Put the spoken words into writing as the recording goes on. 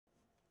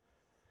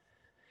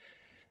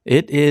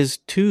It is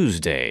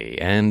Tuesday,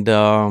 and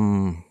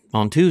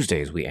on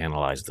Tuesdays we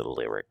analyze the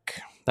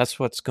lyric. That's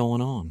what's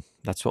going on.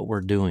 That's what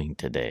we're doing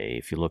today.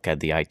 If you look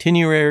at the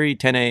itinerary,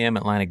 10 a.m.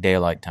 Atlantic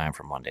Daylight Time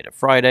from Monday to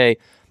Friday.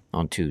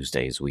 On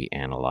Tuesdays, we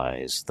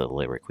analyze the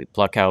lyric. We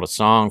pluck out a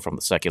song from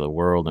the secular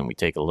world and we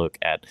take a look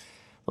at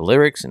the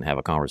lyrics and have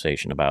a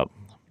conversation about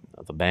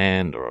the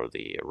band or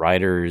the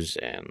writers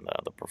and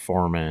the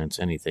performance,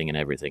 anything and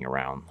everything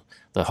around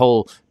the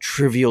whole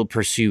trivial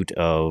pursuit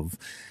of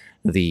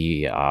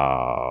the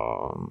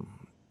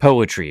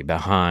poetry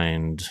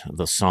behind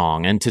the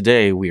song. And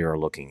today we are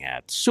looking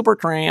at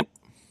Supertramp.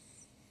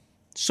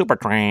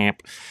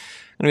 Supertramp.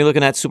 Going to be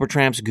looking at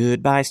Supertramp's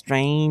Goodbye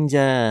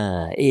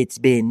Stranger. It's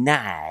been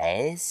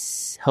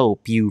nice.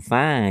 Hope you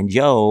find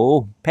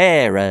your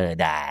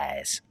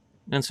paradise.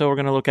 And so we're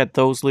going to look at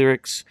those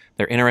lyrics.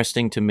 They're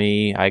interesting to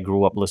me. I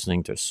grew up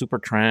listening to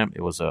Supertramp.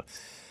 It was a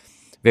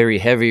very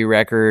heavy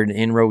record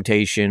in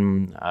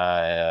rotation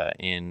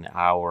in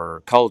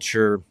our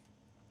culture,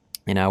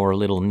 in our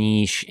little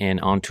niche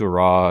and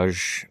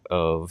entourage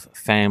of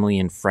family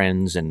and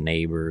friends and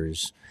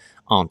neighbors,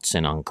 aunts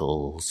and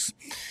uncles.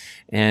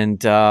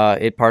 And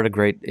it played a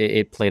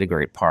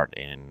great part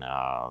in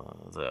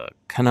the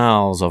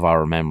canals of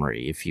our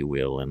memory, if you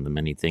will, and the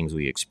many things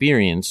we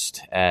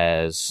experienced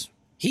as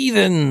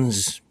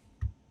heathens.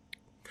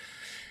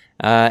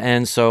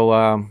 And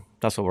so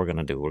that's what we're going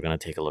to do. We're going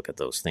to take a look at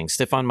those things.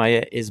 Stéphane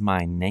Maillet is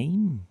my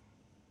name.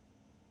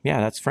 Yeah,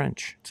 that's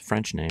French. It's a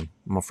French name.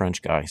 I'm a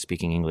French guy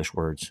speaking English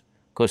words.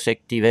 Qu'est-ce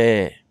que tu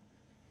veux?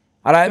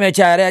 Arrête, mais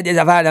tu arrêtes des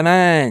affaires de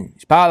main.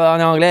 Je parle en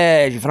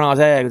anglais, je suis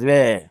français, tu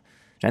veux.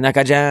 J'ai un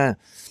acadien.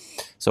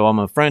 So I'm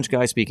a French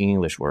guy speaking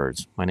English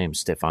words. My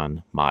name's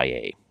Stéphane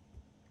Maillet.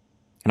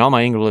 And all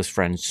my English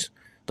friends,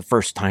 the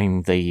first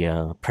time they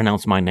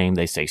pronounce my name,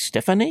 they say,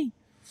 Stephanie?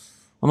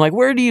 I'm like,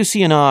 where do you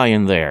see an I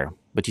in there?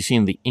 But you see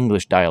in the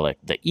English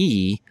dialect, the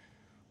E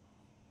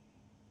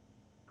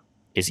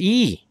is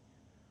E.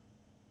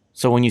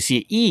 So when you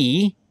see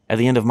E at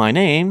the end of my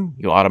name,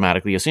 you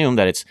automatically assume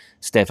that it's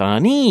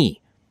Stéphanie.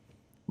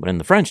 But in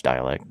the French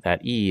dialect,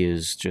 that E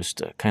is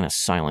just a kind of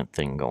silent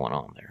thing going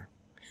on there.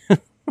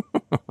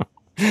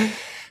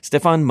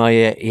 Stéphane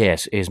Maillet,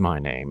 yes, is my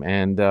name.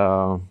 And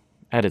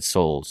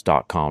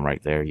AddedSouls.com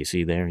right there. You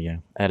see there? Yeah.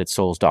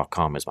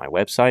 AddedSouls.com is my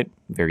website.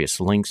 Various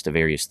links to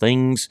various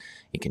things.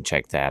 You can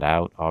check that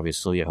out,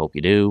 obviously. I hope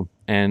you do.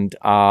 And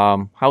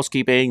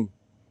housekeeping.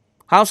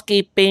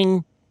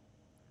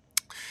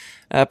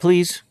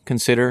 Please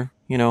consider,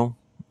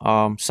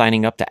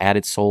 signing up to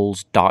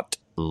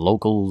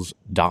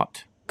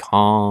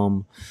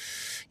AddedSouls.locals.com.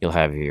 You'll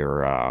have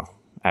your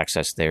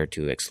access there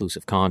to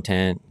exclusive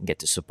content, get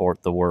to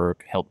support the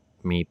work, help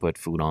me put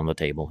food on the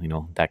table,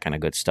 that kind of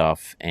good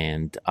stuff.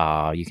 And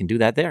you can do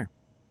that there.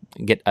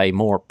 Get a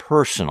more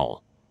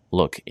personal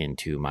look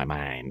into my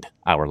mind,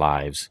 our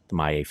lives, the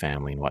Maillet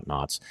family and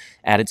whatnots.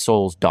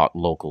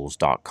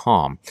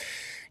 AddedSouls.locals.com.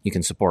 You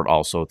can support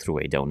also through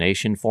a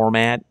donation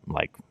format,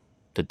 like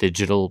the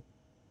digital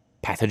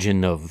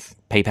pathogen of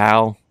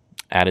PayPal.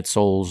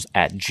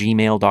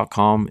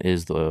 AddedSouls@gmail.com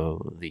is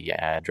the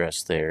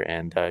address there.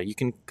 And you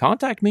can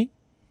contact me.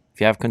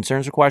 If you have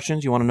concerns or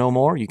questions, you want to know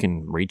more, you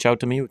can reach out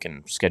to me. We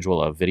can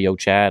schedule a video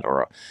chat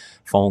or a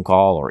phone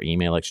call or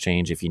email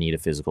exchange if you need a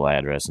physical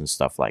address and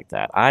stuff like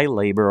that. I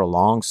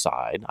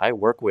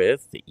work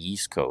with the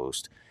East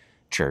Coast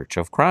Church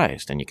of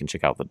Christ, and you can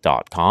check out the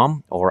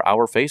 .com or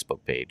our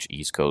Facebook page,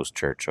 East Coast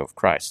Church of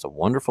Christ. A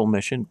wonderful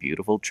mission,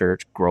 beautiful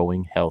church,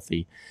 growing,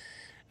 healthy,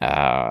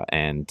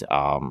 and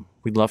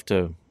we'd love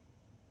to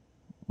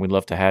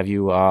have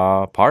you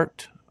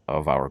part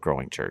of our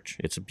growing church.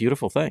 It's a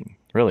beautiful thing,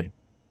 really.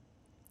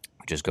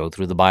 We just go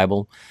through the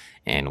Bible,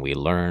 and we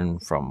learn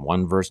from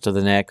one verse to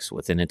the next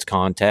within its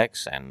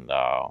context, and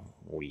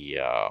we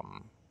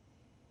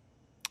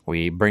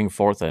bring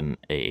forth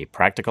a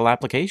practical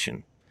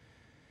application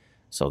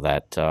so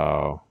that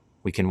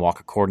we can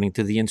walk according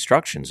to the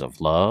instructions of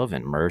love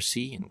and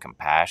mercy and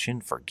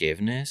compassion,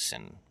 forgiveness,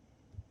 and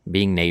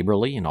being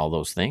neighborly and all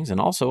those things. And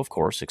also, of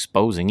course,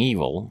 exposing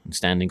evil and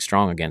standing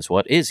strong against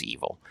what is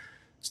evil.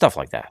 Stuff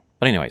like that.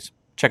 But anyways,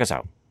 check us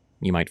out.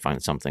 You might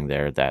find something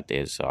there that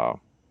is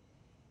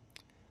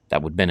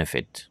that would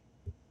benefit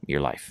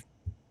your life.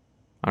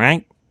 All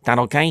right? That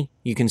okay?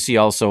 You can see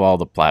also all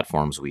the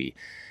platforms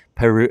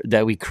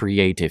that we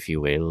create, if you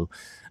will.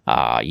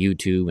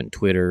 YouTube and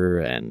Twitter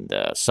and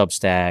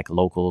Substack,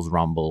 Locals,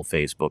 Rumble,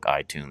 Facebook,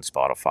 iTunes,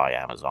 Spotify,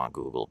 Amazon,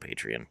 Google,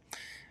 Patreon.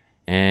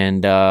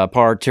 And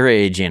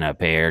partridge in a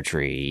pear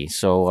tree.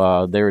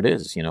 So there it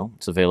is,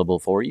 it's available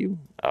for you.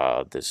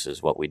 This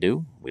is what we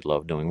do. We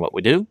love doing what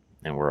we do,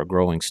 and we're a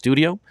growing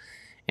studio.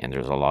 And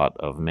there's a lot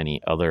of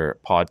many other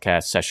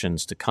podcast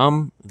sessions to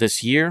come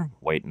this year,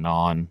 waiting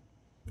on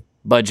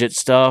budget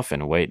stuff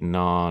and waiting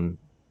on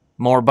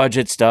more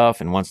budget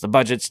stuff. And once the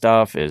budget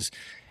stuff is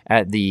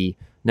at the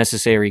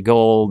necessary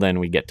goal, then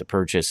we get to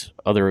purchase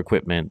other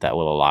equipment that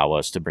will allow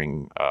us to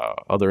bring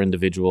other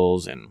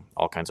individuals and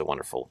all kinds of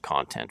wonderful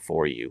content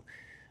for you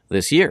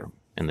this year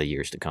and the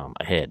years to come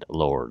ahead,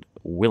 Lord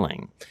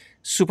willing.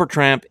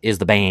 Supertramp is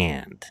the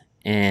band,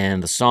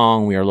 and the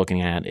song we are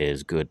looking at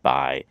is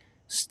Goodbye,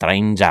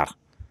 Stranger.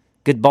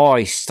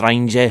 Goodbye,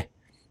 Stranger.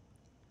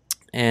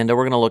 And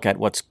we're going to look at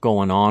what's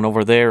going on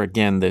over there.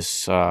 Again,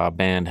 this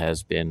band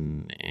has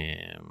been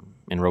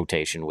in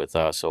rotation with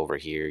us over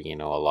here. You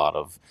know, a lot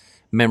of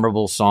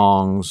memorable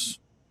songs.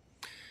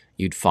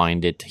 You'd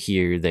find it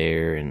here,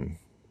 there, and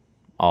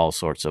all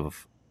sorts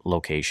of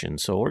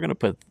locations. So we're going to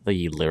put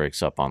the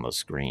lyrics up on the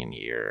screen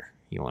here,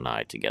 you and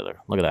I together.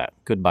 Look at that.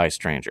 Goodbye,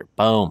 Stranger.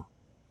 Boom.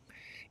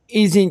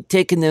 Isn't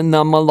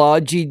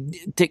technology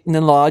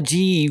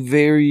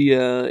very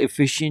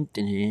efficient?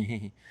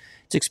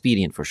 It's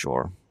expedient for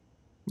sure.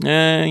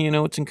 You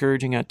know, it's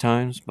encouraging at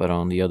times, but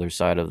on the other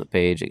side of the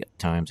page, at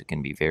times it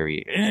can be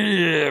very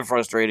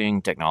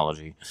frustrating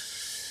technology.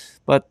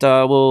 But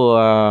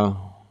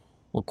we'll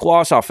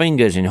cross our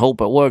fingers and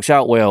hope it works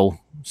out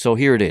well. So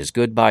here it is,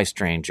 Goodbye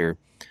Stranger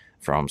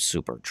from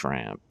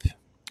Supertramp.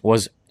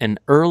 Was an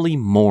early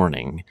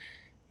morning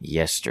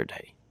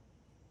yesterday.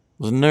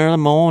 Was an early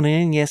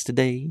morning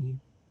yesterday.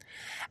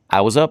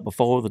 I was up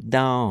before the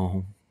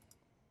dawn.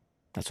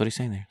 That's what he's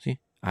saying there, see?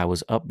 I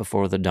was up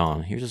before the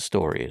dawn. Here's a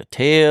story, a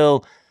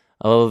tale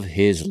of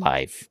his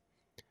life.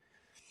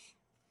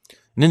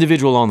 An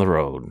individual on the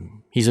road.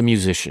 He's a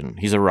musician.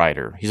 He's a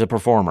writer. He's a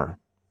performer.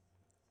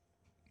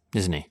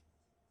 Isn't he?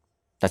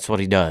 That's what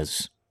he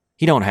does.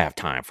 He don't have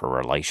time for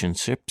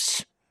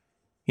relationships.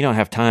 He don't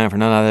have time for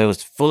none of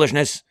those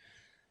foolishness.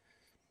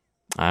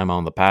 I'm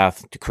on the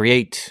path to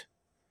create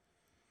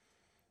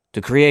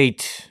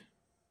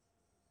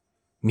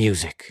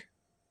music.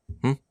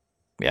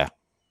 Yeah.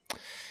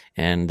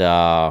 And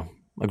a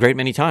great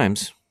many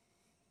times,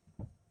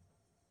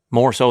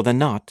 more so than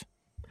not,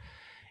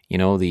 you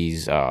know,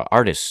 these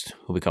artists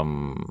who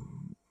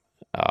become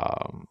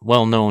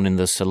well known in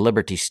the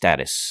celebrity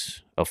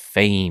status of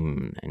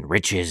fame and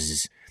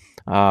riches,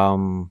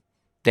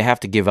 they have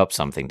to give up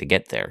something to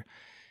get there.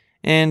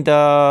 And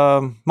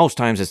most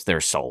times it's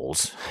their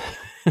souls.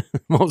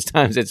 Most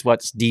times it's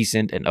what's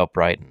decent and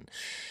upright and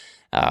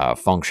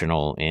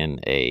functional in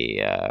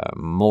a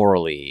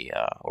morally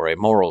or a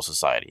moral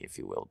society, if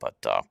you will. But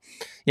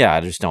yeah,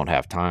 I just don't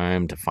have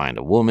time to find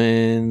a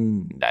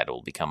woman that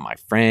will become my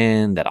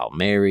friend, that I'll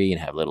marry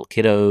and have little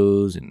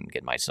kiddos and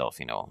get myself,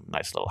 you know, a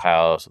nice little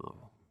house with a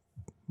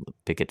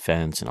picket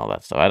fence and all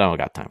that stuff. I don't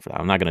got time for that.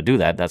 I'm not going to do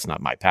that. That's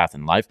not my path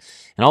in life.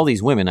 And all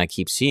these women I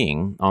keep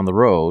seeing on the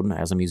road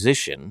as a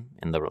musician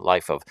in the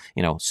life of,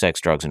 you know,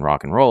 sex, drugs, and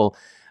rock and roll.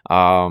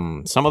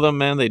 Some of them,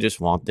 man, they just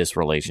want this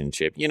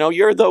relationship. You know,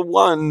 you're the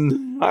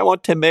one. I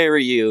want to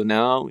marry you.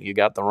 No, you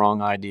got the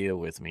wrong idea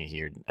with me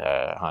here,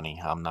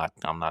 honey. I'm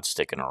not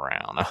sticking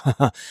around.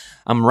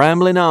 I'm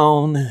rambling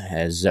on,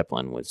 as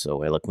Zeppelin would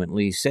so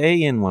eloquently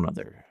say in one of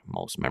their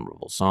most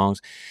memorable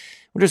songs.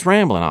 We're just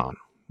rambling on.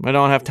 We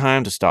don't have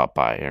time to stop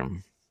by here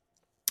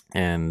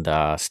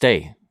and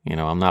stay. You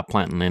know, I'm not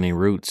planting any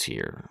roots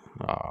here.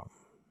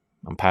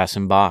 I'm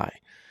passing by.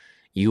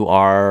 You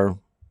are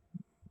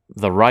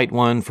the right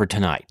one for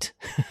tonight.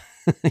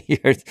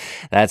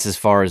 That's as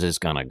far as it's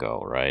going to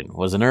go, right? It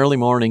was an early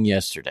morning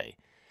yesterday.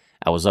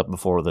 I was up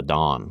before the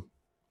dawn.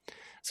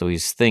 So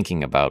he's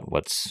thinking about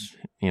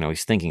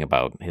he's thinking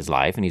about his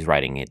life and he's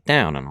writing it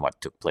down on what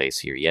took place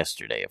here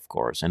yesterday, of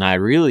course. And I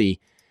really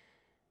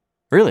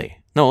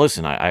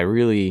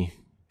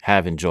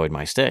have enjoyed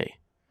my stay.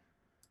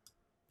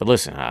 But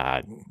listen,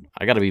 I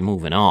got to be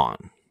moving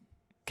on.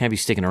 Can't be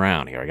sticking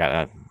around here.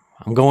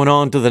 I'm going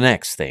on to the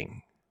next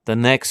thing. The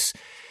next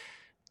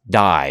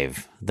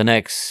dive, the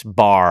next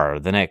bar,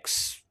 the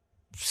next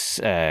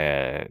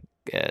state,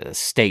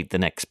 the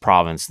next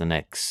province, the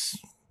next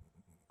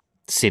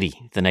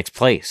city, the next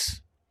place.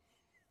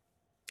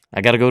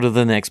 I got to go to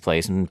the next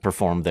place and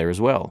perform there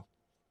as well.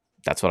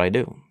 That's what I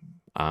do.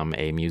 I'm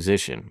a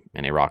musician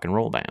in a rock and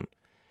roll band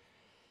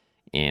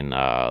in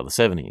the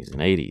 70s and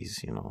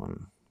 80s, you know,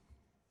 and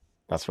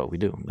that's what we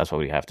do. That's what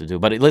we have to do.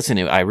 But listen,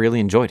 I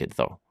really enjoyed it,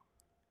 though.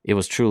 It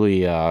was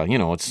truly,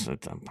 it's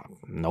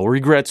no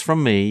regrets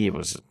from me. It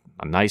was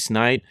a nice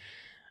night.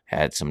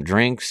 Had some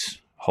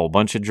drinks, a whole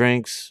bunch of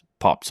drinks,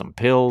 popped some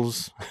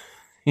pills,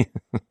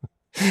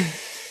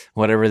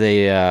 whatever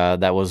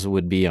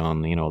would be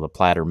on, you know, the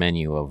platter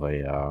menu of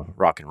a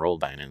rock and roll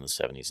band in the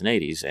 70s and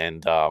 80s.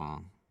 And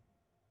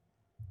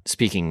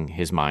speaking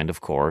his mind,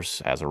 of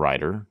course, as a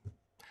writer,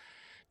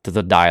 to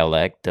the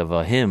dialect of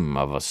a hymn,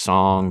 of a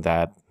song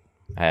that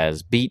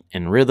has beat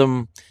and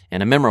rhythm,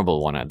 and a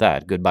memorable one at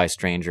that. Goodbye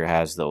Stranger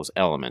has those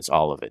elements,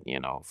 all of it, you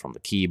know, from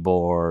the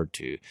keyboard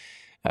to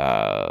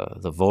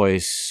the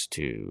voice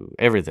to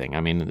everything.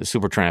 I mean, the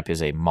Supertramp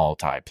is a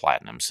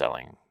multi-platinum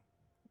selling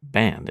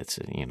band. It's,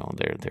 you know,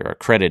 they're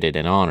accredited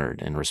and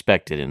honored and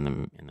respected in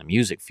the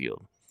music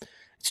field.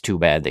 It's too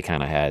bad they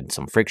kind of had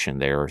some friction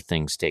there or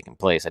things taking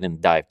place. I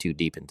didn't dive too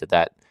deep into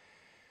that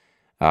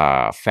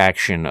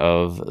faction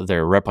of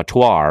their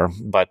repertoire,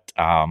 but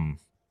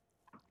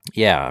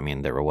yeah, I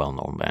mean, they're a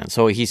well-known band.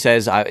 So he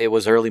says, it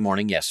was early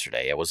morning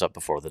yesterday. I was up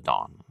before the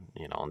dawn,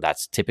 you know, and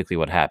that's typically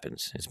what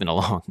happens. It's been a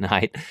long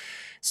night.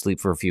 sleep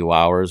for a few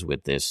hours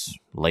with this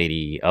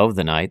lady of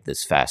the night,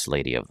 this fast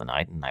lady of the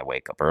night, and I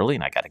wake up early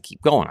and I got to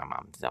keep going. I'm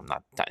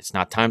not. It's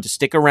not time to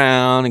stick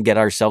around and get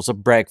ourselves a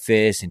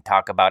breakfast and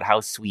talk about how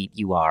sweet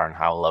you are and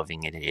how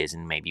loving it is,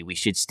 and maybe we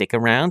should stick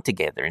around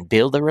together and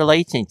build a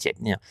relationship.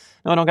 No,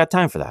 I don't got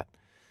time for that.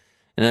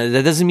 And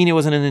that doesn't mean it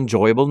wasn't an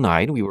enjoyable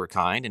night. We were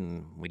kind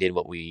and we did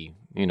what we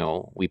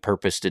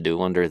purposed to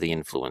do under the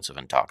influence of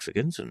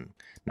intoxicants, and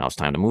now it's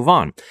time to move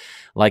on.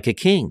 Like a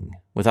king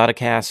without a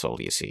castle,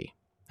 you see.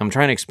 I'm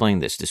trying to explain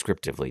this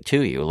descriptively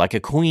to you. Like a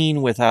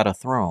queen without a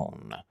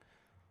throne.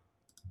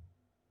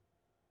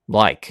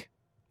 Like,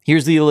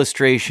 here's the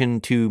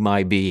illustration to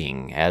my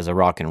being as a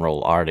rock and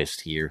roll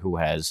artist here who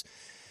has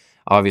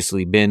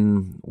obviously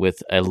been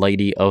with a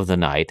lady of the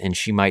night, and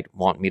she might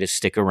want me to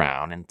stick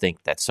around and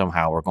think that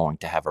somehow we're going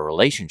to have a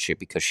relationship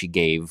because she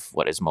gave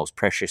what is most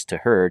precious to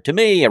her to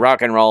me, a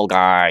rock and roll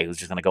guy who's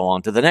just going to go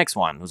on to the next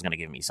one, who's going to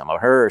give me some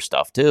of her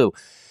stuff too.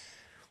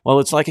 Well,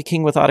 it's like a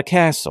king without a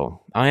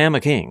castle. I am a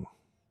king,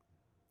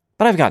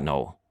 but I've got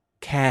no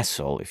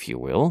castle, if you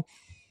will,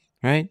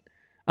 right?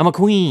 I'm a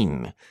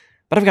queen,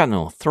 but I've got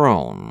no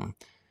throne.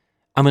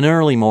 I'm an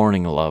early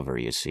morning lover,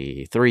 you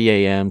see. 3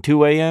 a.m.,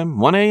 2 a.m.,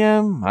 1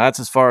 a.m., that's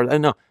as far as,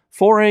 no,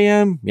 4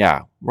 a.m.,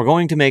 yeah, we're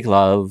going to make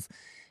love,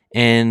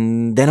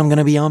 and then I'm going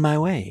to be on my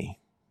way.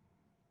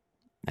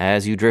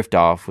 As you drift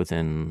off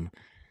within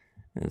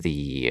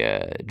the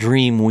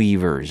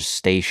Dreamweavers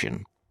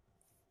station.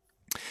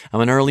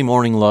 I'm an early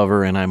morning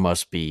lover, and I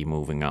must be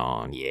moving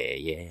on.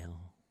 Yeah.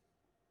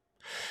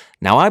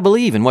 Now, I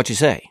believe in what you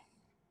say.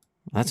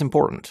 That's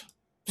important.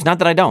 It's not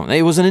that I don't.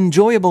 It was an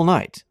enjoyable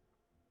night.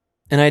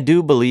 And I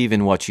do believe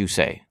in what you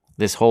say.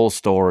 This whole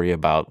story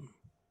about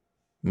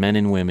men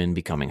and women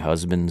becoming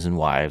husbands and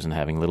wives and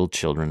having little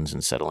children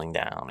and settling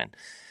down.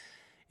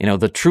 And,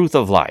 the truth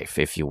of life,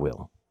 if you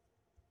will,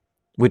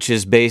 which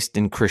is based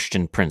in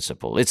Christian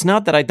principle. It's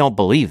not that I don't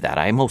believe that.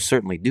 I most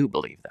certainly do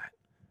believe that.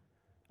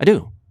 I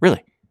do,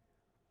 really.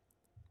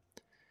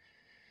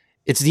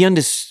 It's the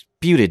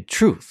undisputed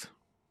truth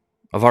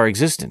of our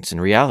existence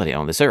and reality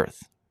on this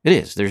earth. It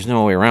is. There's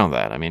no way around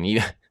that. I mean,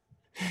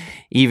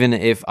 even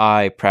if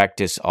I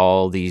practice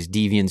all these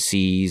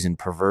deviancies and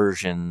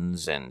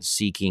perversions and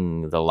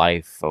seeking the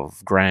life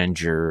of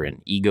grandeur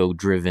and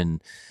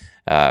ego-driven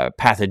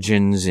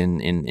pathogens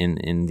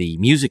in the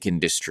music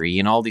industry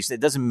and all these, it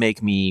doesn't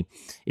make me,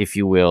 if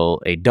you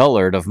will, a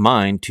dullard of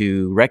mind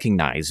to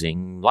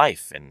recognizing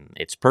life and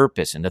its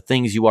purpose and the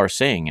things you are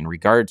saying in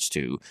regards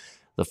to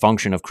the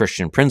function of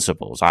Christian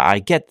principles. I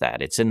get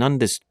that. It's an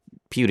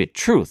undisputed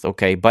truth,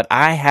 okay? But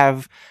I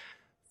have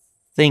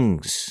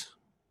things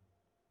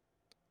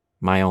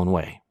my own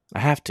way. I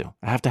have to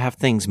have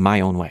things my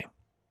own way.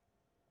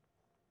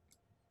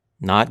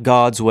 Not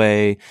God's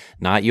way,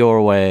 not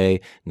your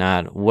way,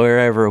 not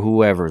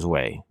whoever's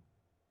way.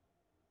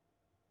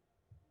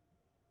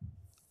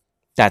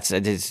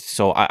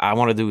 So I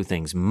want to do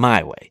things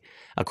my way,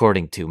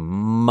 according to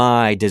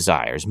my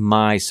desires,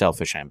 my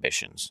selfish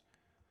ambitions.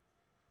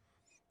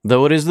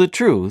 Though it is the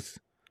truth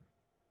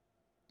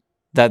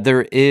that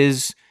there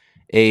is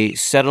a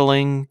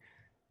settling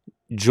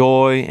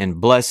joy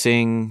and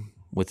blessing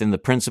within the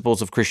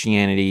principles of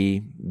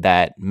Christianity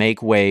that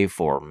make way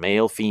for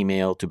male,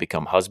 female to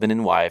become husband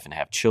and wife and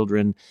have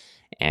children.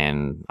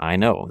 And I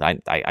know,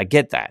 I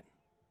get that.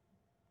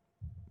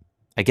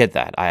 I get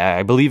that.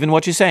 I believe in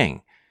what you're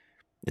saying.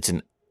 It's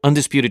an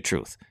undisputed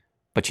truth.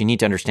 But you need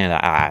to understand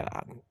that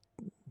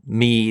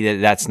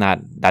that's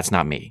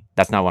not me.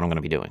 That's not what I'm going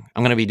to be doing.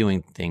 I'm going to be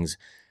doing things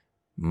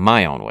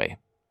my own way.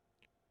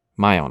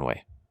 My own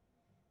way.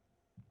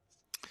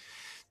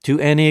 To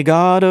any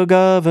god or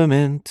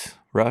government,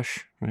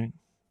 Rush, right?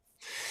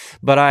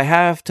 But I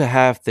have to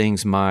have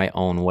things my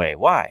own way.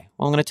 Why?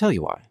 Well, I'm going to tell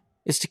you why.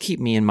 It's to keep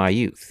me in my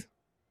youth.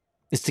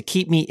 It's to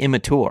keep me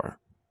immature.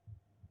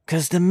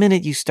 Because the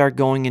minute you start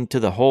going into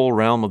the whole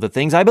realm of the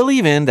things I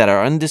believe in that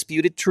are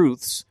undisputed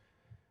truths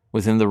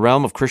within the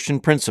realm of Christian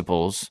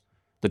principles,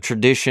 the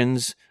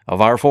traditions of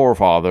our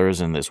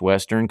forefathers in this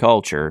Western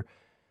culture,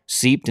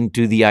 seeped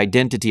into the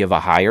identity of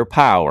a higher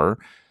power,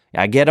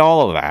 I get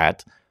all of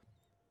that,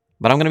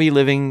 but I'm going to be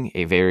living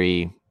a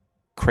very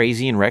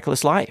crazy and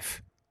reckless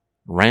life,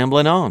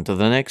 rambling on to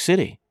the next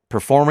city,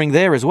 performing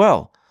there as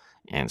well,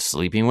 and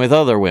sleeping with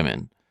other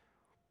women.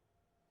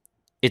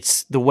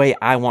 It's the way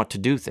I want to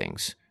do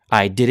things.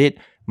 I did it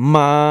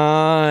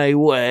my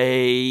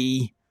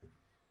way.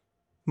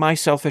 My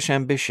selfish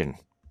ambition,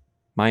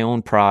 my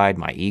own pride,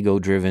 my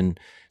ego-driven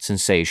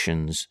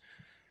sensations,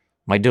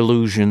 my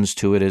delusions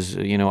to it is,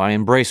 I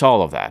embrace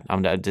all of that.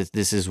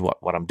 This is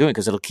what I'm doing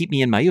because it'll keep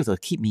me in my youth. It'll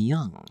keep me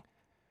young.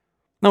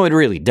 No, it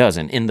really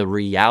doesn't. In the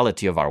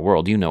reality of our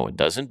world, it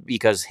doesn't,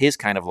 because his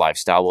kind of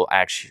lifestyle will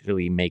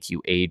actually make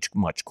you age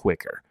much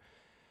quicker.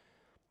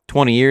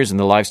 20 years in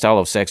the lifestyle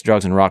of sex,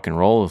 drugs, and rock and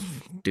roll,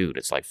 dude,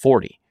 it's like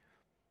 40.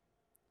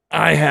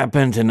 I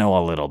happen to know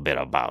a little bit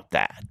about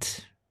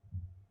that.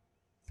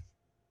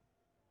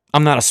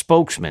 I'm not a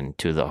spokesman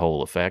to the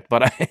whole effect,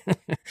 but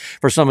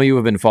for some of you who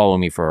have been following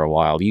me for a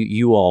while,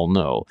 you all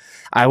know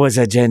I was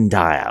a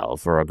Gentile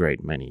for a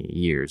great many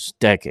years,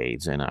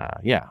 decades, and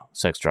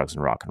sex, drugs,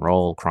 and rock and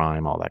roll,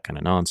 crime, all that kind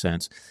of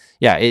nonsense.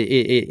 Yeah,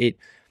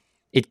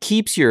 it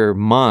keeps your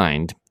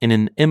mind in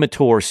an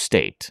immature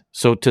state.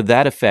 So to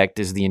that effect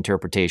is the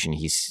interpretation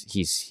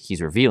he's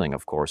revealing,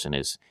 of course, in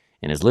his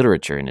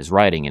literature, in his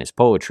writing, in his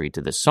poetry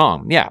to this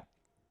song. Yeah,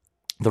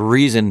 the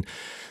reason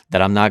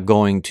that I'm not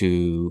going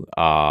to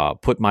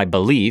put my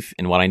belief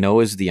in what I know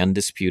is the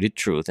undisputed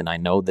truth, and I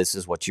know this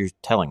is what you're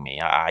telling me.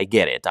 I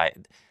get it.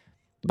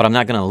 But I'm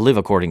not going to live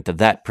according to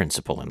that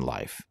principle in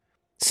life.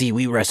 See,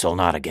 we wrestle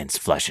not against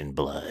flesh and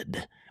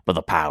blood, but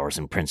the powers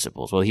and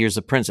principles. Well, here's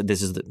the principle.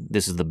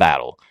 This is the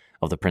battle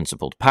of the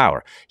principled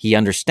power. He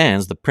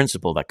understands the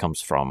principle that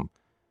comes from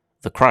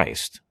the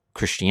Christ,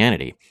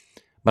 Christianity.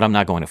 But I'm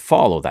not going to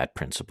follow that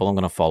principle. I'm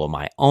going to follow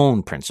my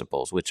own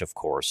principles, which, of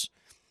course,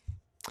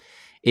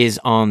 is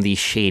on the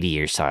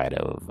shadier side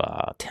of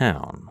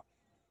town.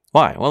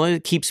 Why? Well,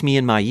 it keeps me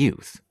in my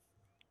youth,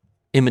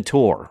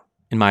 immature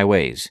in my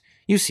ways.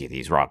 You see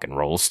these rock and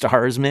roll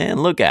stars,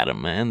 man. Look at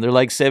them, man. They're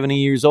like 70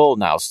 years old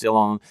now, still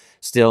on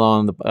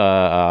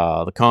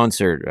the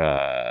concert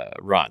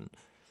run.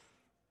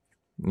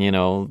 You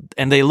know,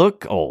 and they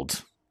look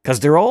old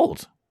because they're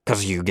old.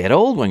 Because you get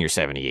old when you're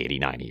 70, 80,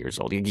 90 years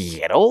old. You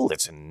get old.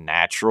 It's a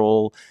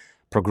natural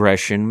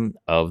progression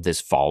of this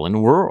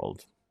fallen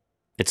world.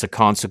 It's a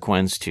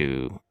consequence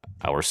to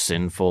our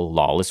sinful,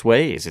 lawless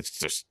ways. It's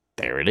just,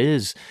 there it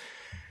is.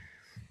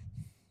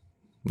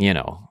 You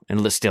know,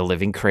 and still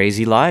living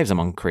crazy lives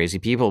among crazy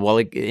people. Well,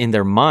 in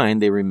their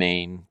mind, they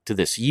remain to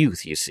this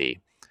youth, you see.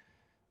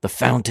 The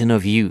fountain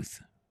of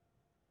youth.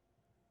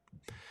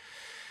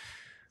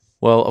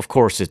 Well, of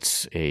course,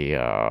 it's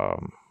a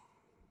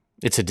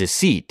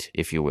deceit,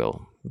 if you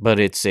will.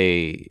 But it's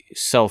a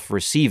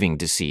self-receiving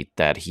deceit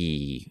that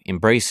he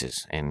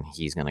embraces and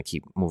he's going to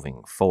keep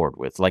moving forward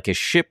with. Like a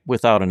ship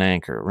without an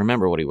anchor.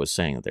 Remember what he was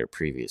saying there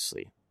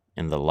previously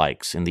in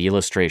the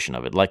illustration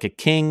of it. Like a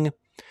king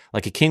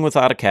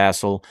without a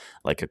castle,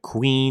 like a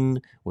queen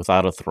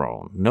without a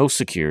throne. No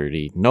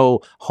security,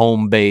 no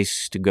home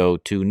base to go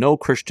to, no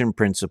Christian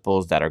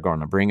principles that are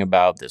going to bring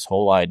about this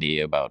whole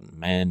idea about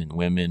men and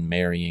women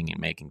marrying and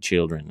making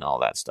children and all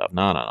that stuff.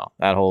 No.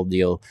 That whole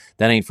deal,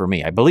 that ain't for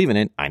me. I believe in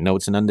it. I know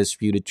it's an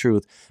undisputed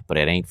truth, but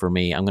it ain't for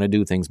me. I'm going to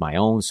do things my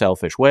own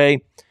selfish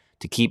way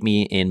to keep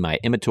me in my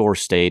immature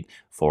state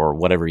for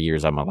whatever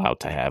years I'm allowed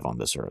to have on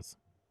this earth.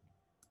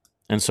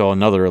 And so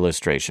another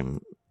illustration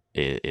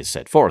is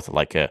set forth,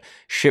 like a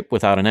ship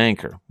without an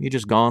anchor. You're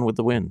just gone with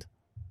the wind.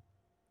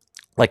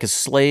 Like a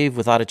slave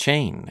without a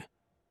chain.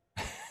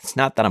 It's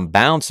not that I'm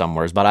bound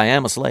somewhere, but I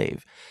am a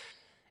slave.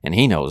 And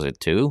he knows it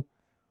too.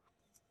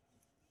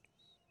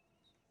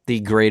 The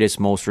greatest,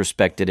 most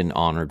respected and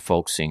honored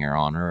folk singer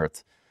on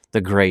earth, the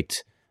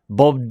great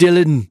Bob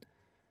Dylan,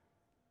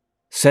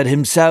 said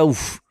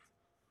himself,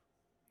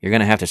 you're going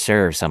to have to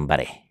serve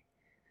somebody.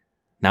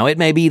 Now, it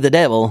may be the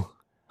devil,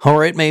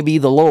 or it may be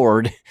the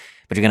Lord,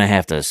 but you're going to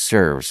have to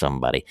serve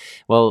somebody.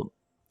 Well,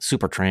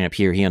 Supertramp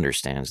here, he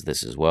understands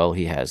this as well.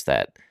 He has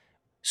that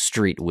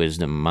street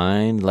wisdom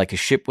mind, like a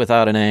ship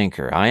without an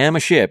anchor. I am a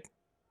ship.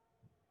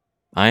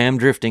 I am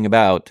drifting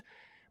about,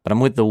 but I'm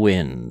with the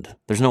wind.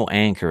 There's no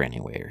anchor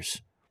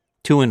anywheres.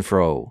 To and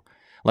fro,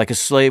 like a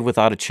slave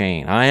without a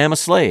chain. I am a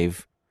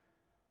slave,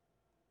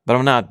 but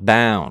I'm not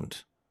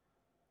bound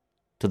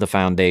to the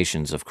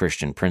foundations of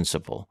Christian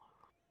principle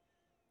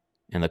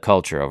and the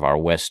culture of our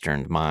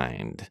Western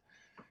mind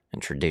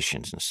and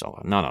traditions and so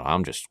on. No,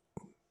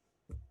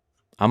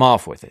 I'm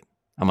off with it.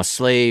 I'm a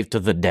slave to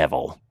the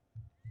devil.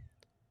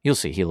 You'll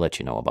see, he'll let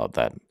you know about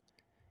that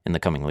in the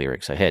coming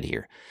lyrics ahead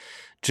here.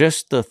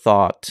 Just the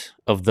thought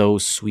of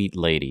those sweet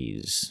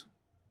ladies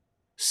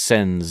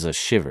sends a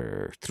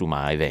shiver through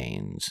my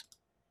veins.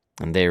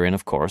 And therein,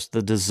 of course,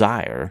 the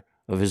desire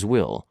of his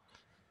will.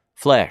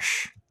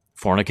 Flesh,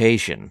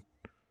 fornication,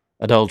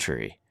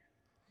 adultery,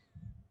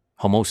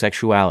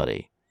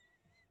 homosexuality,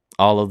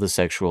 all of the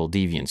sexual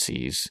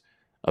deviancies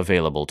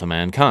available to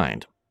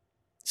mankind.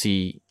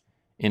 See,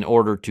 in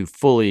order to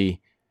fully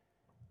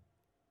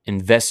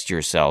invest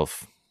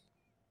yourself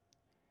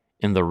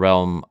in the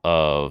realm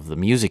of the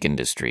music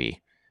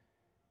industry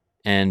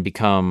and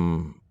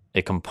become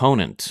a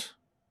component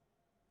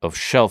of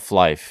shelf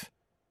life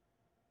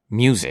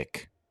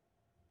music,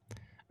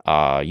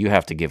 you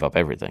have to give up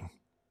everything.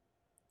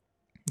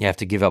 You have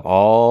to give up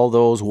all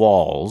those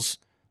walls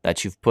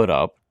that you've put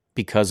up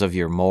because of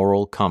your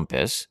moral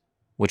compass,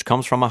 which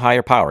comes from a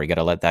higher power. You got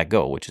to let that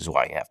go, which is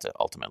why you have to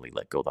ultimately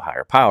let go of the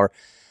higher power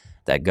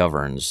that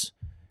governs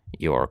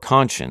your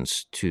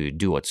conscience to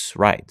do what's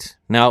right.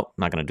 No, I'm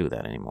not going to do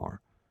that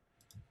anymore.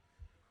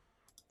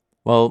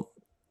 Well,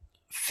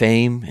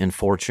 fame and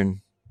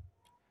fortune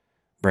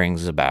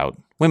brings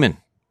about women,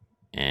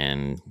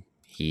 and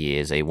he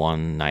is a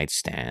one-night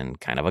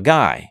stand kind of a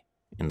guy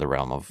in the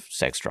realm of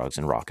sex, drugs,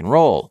 and rock and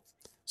roll.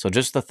 So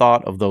just the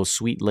thought of those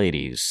sweet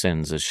ladies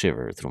sends a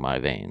shiver through my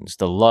veins.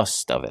 The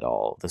lust of it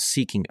all, the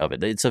seeking of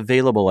it. It's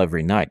available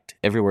every night,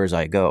 everywhere as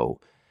I go.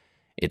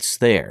 It's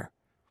there.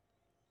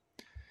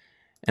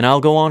 And I'll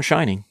go on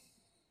shining.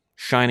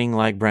 Shining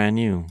like brand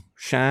new.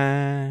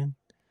 Shine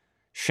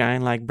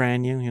like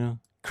brand new,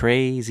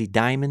 Crazy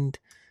diamond.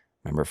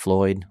 Remember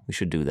Floyd? We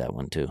should do that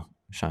one too.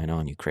 Shine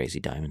on, you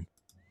crazy diamond.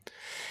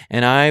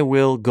 And I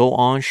will go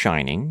on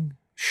shining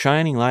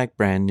like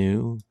brand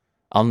new.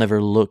 I'll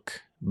never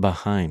look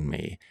behind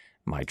me.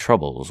 My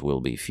troubles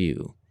will be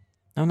few.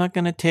 I'm not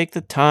going to take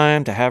the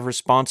time to have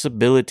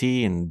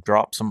responsibility and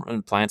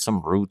plant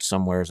some roots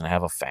somewhere and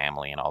have a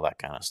family and all that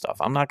kind of stuff.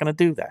 I'm not going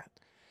to do that.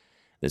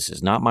 This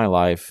is not my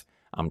life.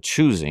 I'm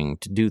choosing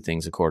to do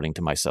things according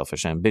to my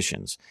selfish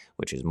ambitions,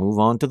 which is move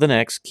on to the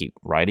next, keep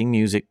writing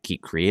music,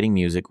 keep creating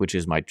music, which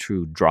is my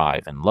true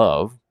drive and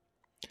love.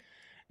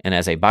 And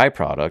as a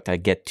byproduct, I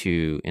get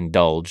to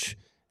indulge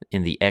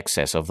in the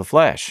excess of the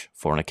flesh,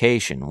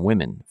 fornication,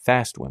 women,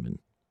 fast women,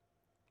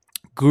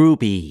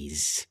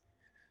 groupies,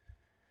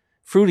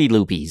 fruity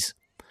loopies.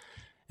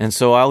 And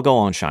so I'll go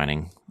on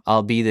shining.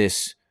 I'll be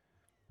this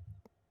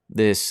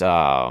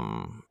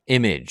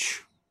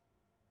image,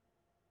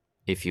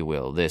 if you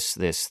will,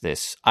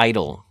 this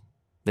idol,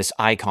 this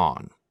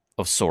icon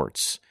of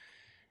sorts,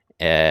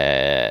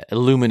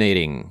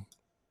 illuminating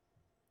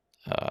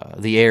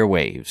the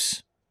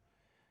airwaves.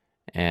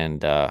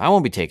 And I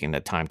won't be taking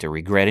the time to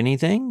regret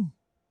anything.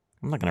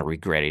 I'm not going to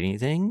regret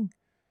anything.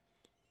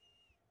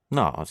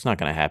 No, it's not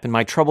going to happen.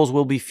 My troubles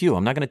will be few.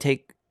 I'm not going to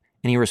take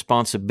any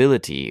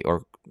responsibility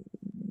or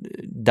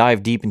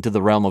dive deep into the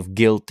realm of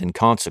guilt and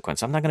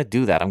consequence. I'm not going to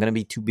do that. I'm going to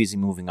be too busy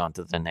moving on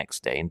to the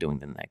next day and doing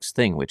the next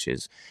thing, which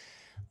is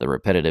the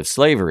repetitive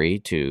slavery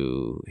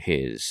to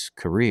his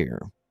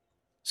career.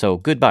 So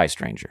goodbye,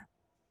 stranger.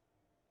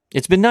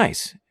 It's been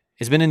nice.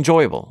 It's been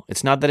enjoyable.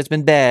 It's not that it's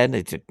been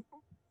bad.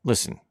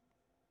 Listen.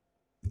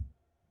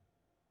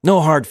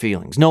 No hard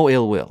feelings, no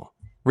ill will.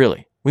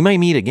 Really. We might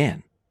meet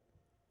again.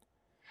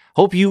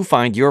 Hope you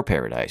find your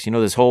paradise.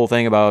 This whole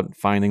thing about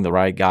finding the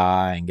right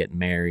guy and getting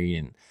married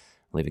and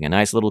living a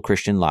nice little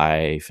Christian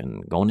life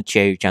and going to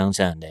church on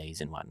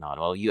Sundays and whatnot.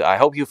 Well, I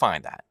hope you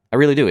find that. I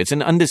really do. It's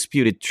an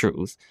undisputed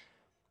truth.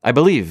 I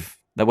believe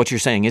that what you're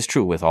saying is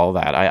true with all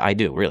that. I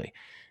do, really.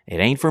 It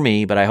ain't for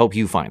me, but I hope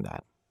you find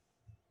that.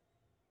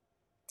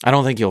 I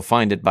don't think you'll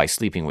find it by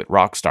sleeping with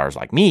rock stars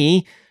like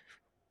me,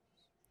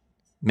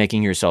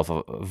 making yourself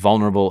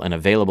vulnerable and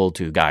available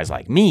to guys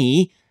like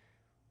me.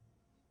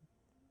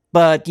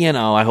 But,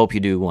 I hope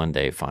you do one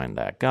day find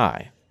that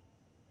guy.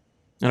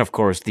 And of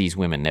course, these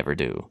women never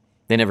do.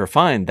 They never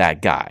find that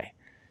guy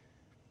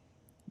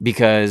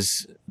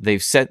because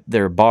they've set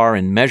their bar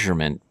and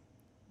measurement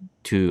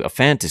to a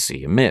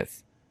fantasy, a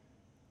myth,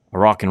 a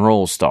rock and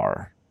roll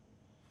star.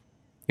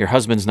 Your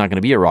husband's not going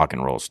to be a rock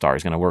and roll star.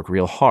 He's going to work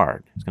real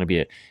hard. He's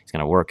going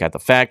to work at the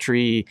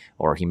factory,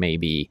 or he may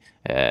be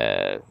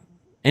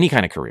any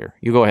kind of career.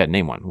 You go ahead and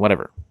name one,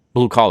 whatever.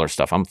 Blue collar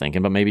stuff, I'm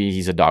thinking, but maybe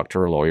he's a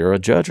doctor, a lawyer, a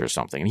judge or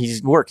something. And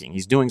he's working.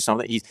 He's doing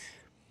something. He's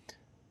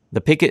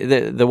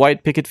the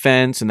white picket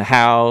fence and the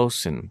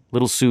house and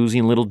little Susie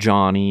and little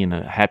Johnny and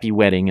a happy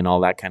wedding and all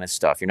that kind of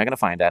stuff. You're not going to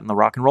find that in the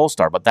rock and roll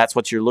star, but that's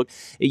what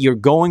you're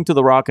going to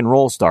the rock and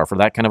roll star for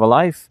that kind of a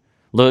life.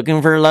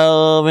 Looking for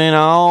love in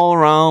all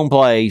wrong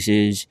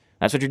places.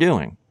 That's what you're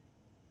doing.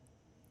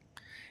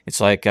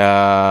 It's like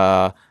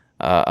a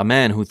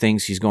man who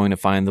thinks he's going to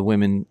find the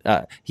women.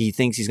 He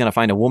thinks he's going to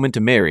find a woman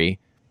to marry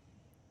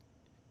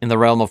in the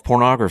realm of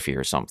pornography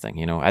or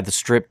something. At the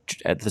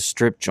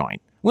strip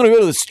joint. I'm going to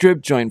go to the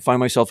strip joint and find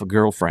myself a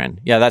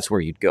girlfriend. Yeah, that's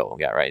where you'd go.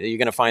 Yeah, right. You're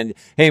going to find,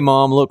 hey,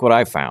 Mom, look what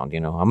I found.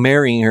 I'm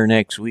marrying her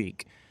next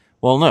week.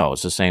 Well, no,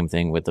 it's the same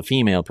thing with the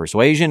female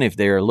persuasion. If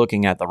they're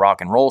looking at the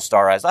rock and roll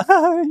star as,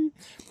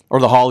 or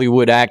the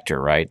Hollywood actor,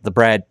 right? The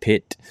Brad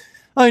Pitt.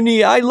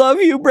 I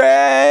love you,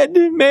 Brad.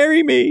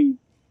 Marry me.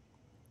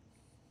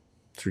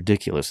 It's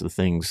ridiculous, the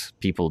things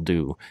people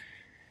do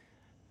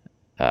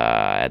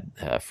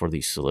for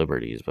these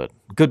celebrities. But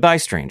goodbye,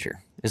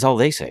 stranger, is all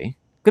they say.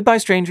 Goodbye,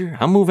 stranger.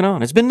 I'm moving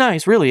on. It's been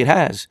nice. Really, it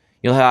has.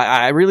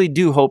 I really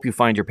do hope you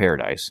find your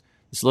paradise.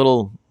 This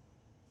little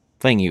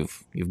thing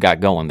you've got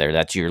going there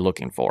that you're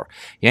looking for.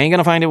 You ain't going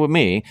to find it with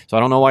me, so I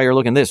don't know why you're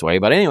looking this way.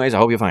 But anyways, I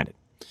hope you find it.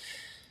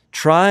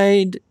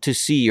 Tried to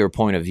see your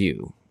point of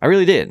view. I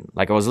really did.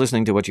 Like, I was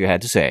listening to what you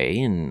had to say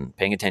and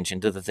paying attention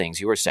to the things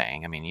you were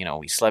saying. I mean,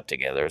 we slept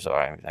together, so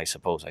I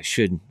suppose I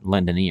should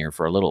lend an ear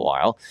for a little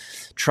while.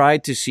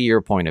 Tried to see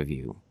your point of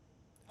view.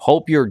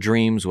 Hope your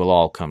dreams will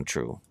all come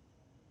true.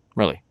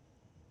 Really.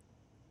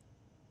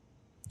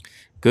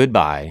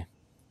 Goodbye,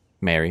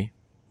 Mary.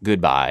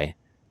 Goodbye,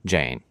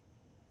 Jane.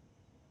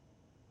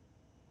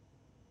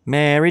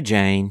 Mary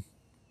Jane.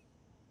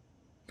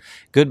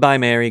 Goodbye,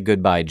 Mary.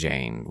 Goodbye,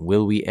 Jane.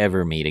 Will we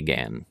ever meet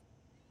again?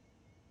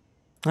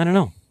 I don't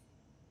know.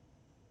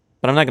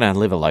 But I'm not going to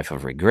live a life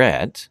of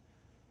regret.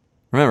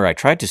 Remember, I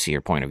tried to see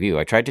your point of view.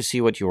 I tried to see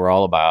what you were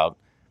all about.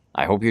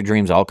 I hope your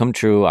dreams all come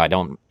true.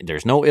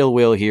 There's no ill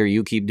will here.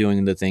 You keep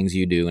doing the things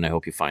you do, and I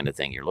hope you find the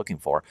thing you're looking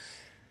for.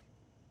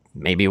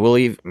 Maybe we'll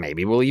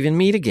even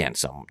meet again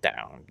some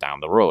down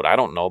the road. I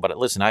don't know, but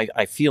listen,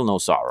 I feel no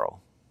sorrow.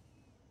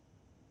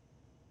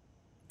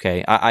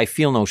 Okay, I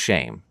feel no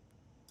shame.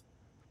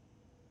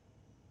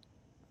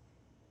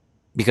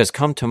 Because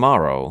come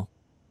tomorrow,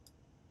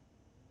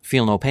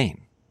 feel no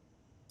pain.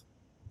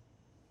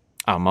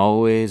 I'm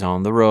always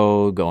on the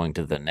road going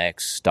to the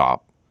next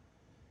stop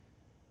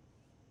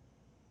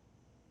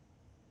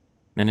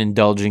and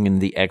indulging in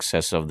the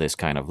excess of this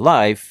kind of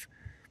life.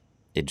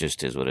 It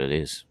just is what it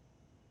is.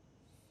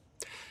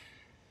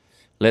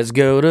 Let's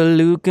go to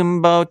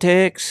Luckenbach,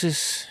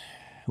 Texas.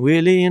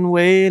 Willie and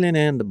Waylon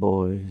and the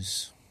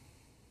boys.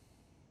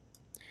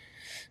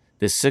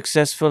 This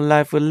successful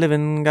life we're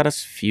living got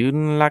us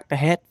feuding like the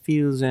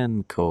Hatfields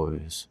and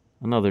McCoys.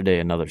 Another day,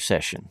 another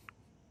session.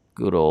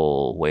 Good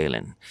old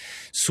Waylon.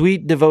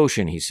 Sweet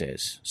devotion, he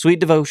says. Sweet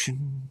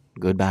devotion.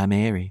 Goodbye,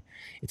 Mary.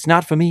 It's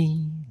not for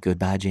me.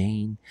 Goodbye,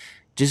 Jane.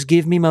 Just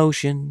give me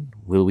motion.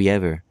 Will we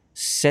ever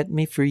set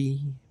me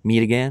free?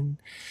 Meet again?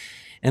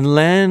 And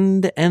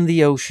land and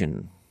the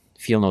ocean.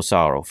 Feel no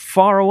sorrow.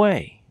 Far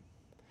away.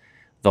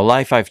 The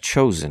life I've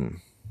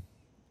chosen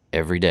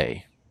every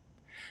day.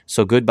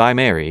 So goodbye,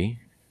 Mary.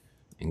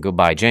 And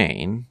goodbye,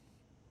 Jane.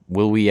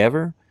 Will we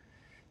ever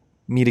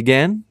meet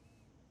again?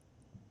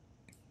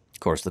 Of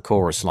course, the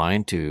chorus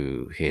line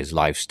to his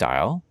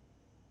lifestyle.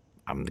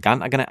 I'm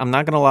not gonna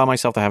allow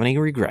myself to have any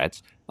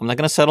regrets. I'm not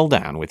gonna settle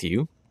down with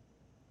you.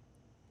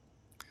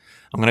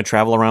 I'm gonna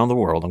travel around the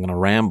world. I'm gonna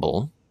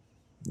ramble.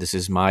 This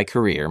is my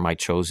career, my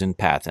chosen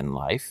path in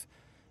life.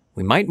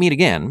 We might meet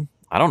again.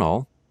 I don't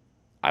know.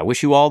 I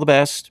wish you all the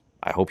best.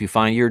 I hope you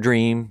find your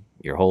dream,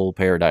 your whole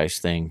paradise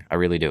thing. I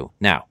really do.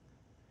 Now,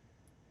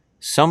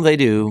 some they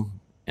do,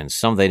 and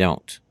some they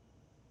don't.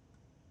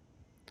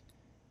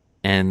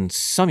 And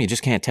some you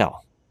just can't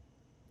tell.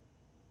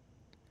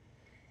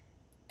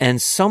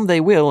 And some they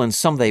will, and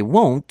some they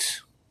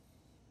won't.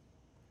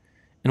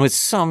 And with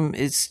some,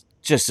 it's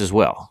just as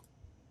well.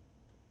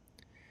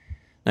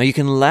 Now, you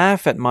can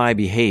laugh at my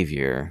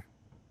behavior,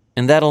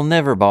 and that'll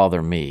never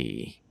bother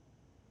me.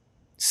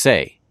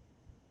 Say,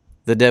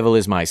 the devil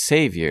is my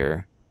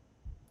savior,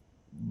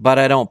 but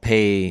I don't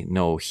pay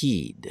no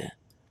heed.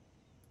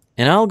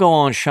 And I'll go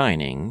on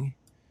shining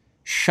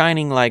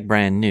like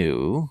brand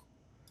new,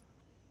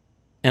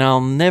 and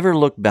I'll never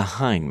look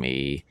behind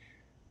me.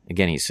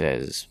 Again, he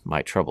says,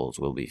 my troubles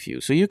will be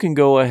few. So you can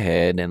go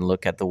ahead and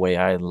look at the way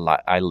I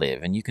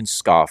live, and you can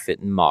scoff it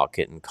and mock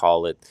it and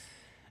call it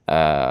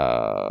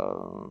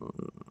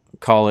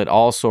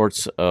all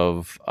sorts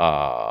of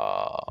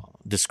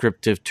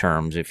descriptive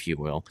terms, if you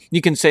will.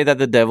 You can say that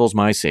the devil's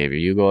my savior.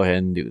 You go ahead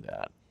and do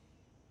that.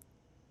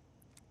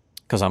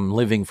 Because I'm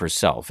living for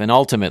self. And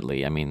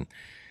ultimately, I mean,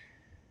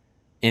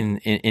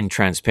 in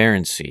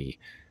transparency,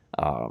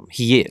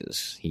 he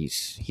is.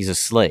 He's a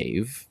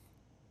slave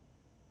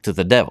to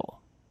the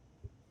devil.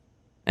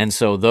 And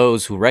so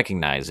those who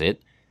recognize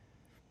it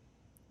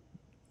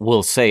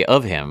will say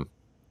of him,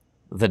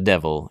 the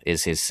devil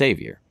is his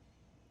savior.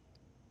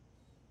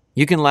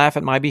 You can laugh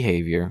at my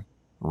behavior,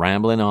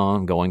 rambling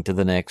on, going to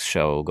the next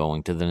show,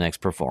 going to the next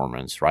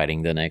performance,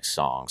 writing the next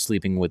song,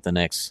 sleeping with the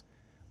next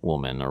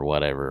woman or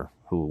whatever,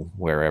 who,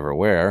 wherever,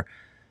 where,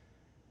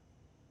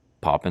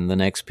 popping the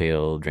next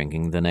pill,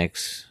 drinking the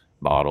next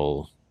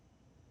bottle,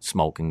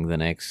 smoking the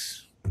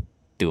next,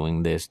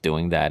 doing this,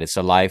 doing that. It's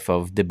a life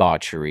of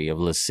debauchery, of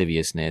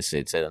lasciviousness.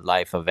 It's a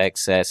life of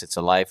excess. It's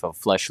a life of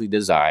fleshly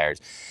desires.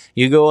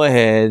 You go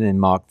ahead and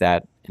mock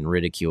that and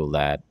ridicule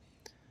that.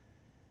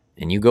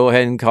 And you go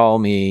ahead and call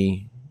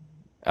me,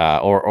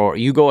 or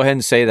you go ahead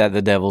and say that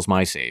the devil's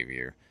my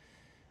savior.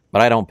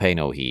 But I don't pay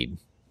no heed.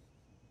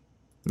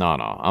 No,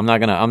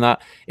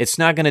 it's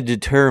not gonna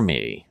deter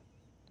me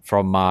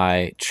from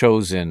my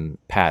chosen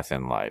path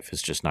in life.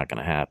 It's just not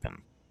gonna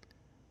happen.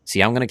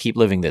 See, I'm gonna keep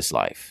living this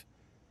life.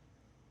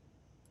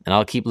 And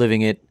I'll keep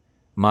living it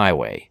my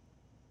way.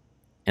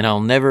 And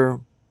I'll never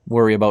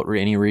worry about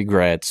any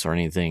regrets or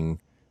anything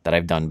that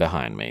I've done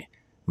behind me.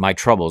 My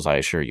troubles, I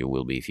assure you,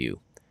 will be few.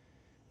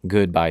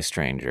 Goodbye,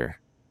 stranger.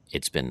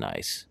 It's been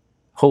nice.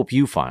 Hope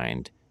you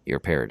find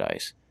your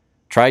paradise.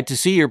 Tried to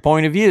see your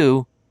point of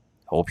view.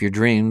 Hope your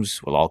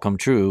dreams will all come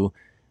true.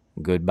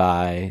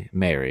 Goodbye,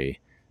 Mary.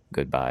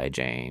 Goodbye,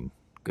 Jane.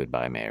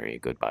 Goodbye, Mary.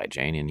 Goodbye,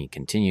 Jane. And he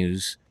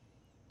continues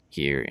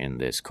here in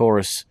this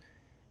chorus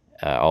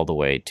all the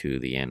way to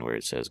the end where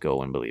it says,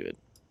 go and believe it.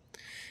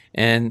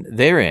 And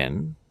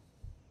therein,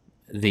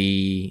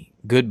 the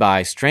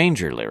Goodbye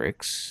Stranger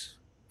lyrics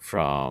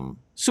from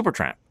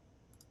Supertramp.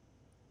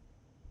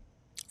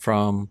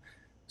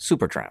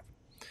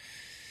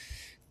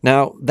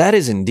 Now, that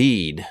is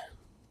indeed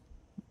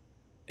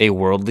a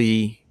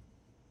worldly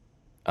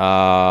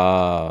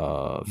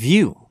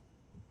view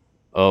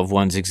of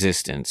one's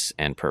existence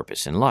and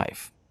purpose in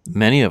life.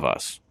 Many of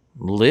us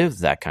lived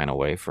that kind of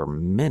way for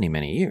many,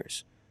 many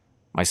years.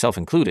 Myself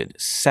included,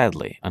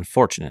 sadly,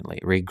 unfortunately,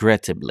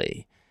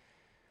 regrettably.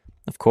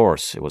 Of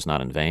course, it was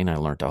not in vain. I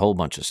learned a whole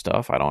bunch of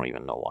stuff. I don't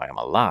even know why I'm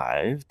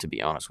alive, to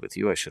be honest with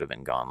you. I should have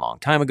been gone a long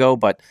time ago,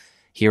 but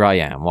here I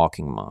am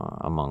walking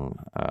among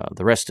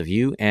the rest of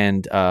you,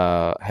 and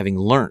having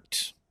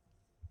learnt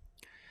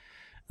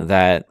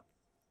that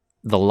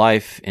the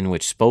life in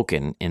which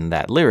spoken in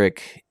that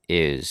lyric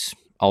is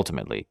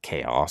ultimately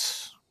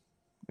chaos.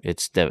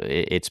 It's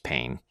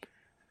pain.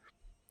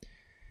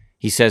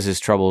 He says his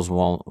troubles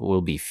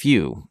will be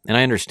few, and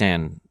I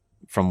understand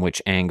from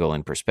which angle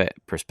and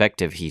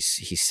perspective he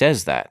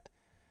says that.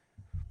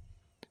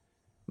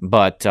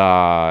 But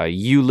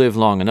you live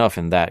long enough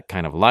in that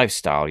kind of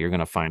lifestyle, you're going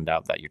to find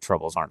out that your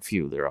troubles aren't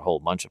few. They're a whole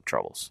bunch of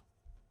troubles.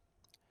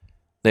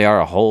 They are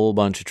a whole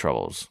bunch of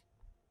troubles.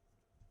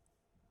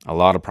 A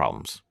lot of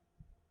problems.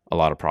 A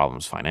lot of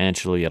problems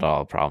financially, a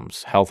lot of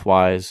problems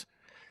health-wise,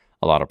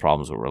 a lot of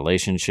problems with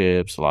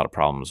relationships, a lot of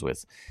problems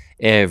with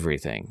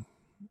everything.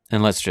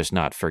 And let's just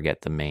not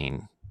forget the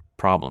main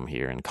problem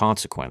here and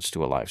consequence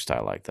to a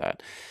lifestyle like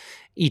that.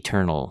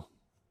 Eternal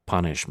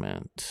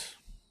punishment.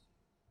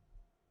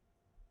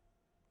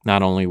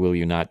 Not only will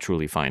you not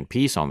truly find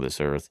peace on this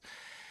earth,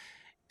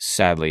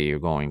 sadly, you're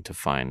going to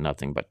find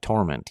nothing but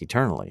torment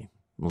eternally,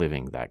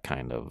 living that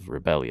kind of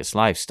rebellious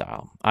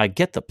lifestyle. I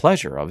get the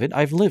pleasure of it.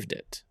 I've lived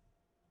it.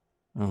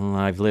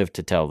 I've lived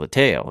to tell the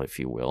tale, if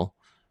you will,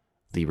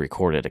 the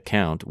recorded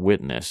account,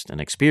 witnessed and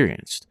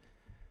experienced.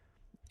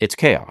 It's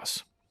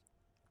chaos.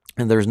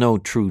 And there's no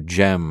true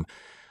gem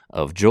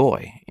of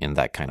joy in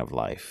that kind of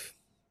life.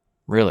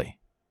 Really.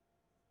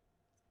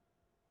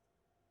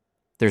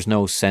 There's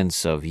no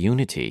sense of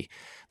unity.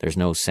 There's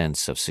no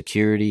sense of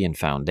security and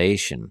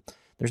foundation.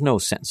 There's no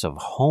sense of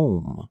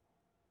home.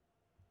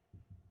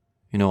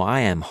 You know, I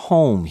am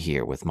home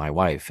here with my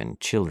wife and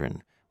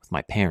children, with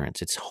my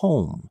parents. It's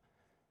home.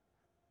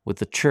 With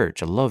the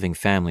church, a loving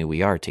family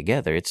we are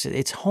together.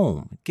 It's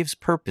home. It gives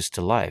purpose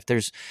to life.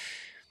 There's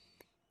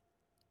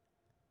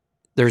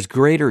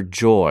greater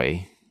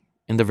joy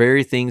in the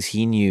very things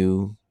he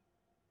knew,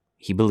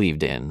 he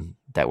believed in,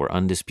 that were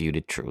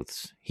undisputed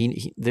truths.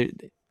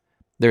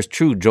 There's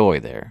true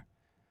joy there.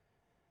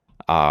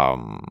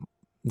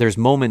 There's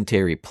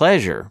momentary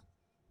pleasure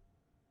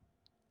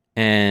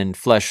and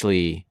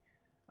fleshly,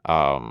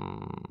 how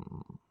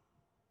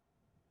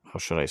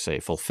should I say,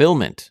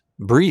 fulfillment,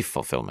 brief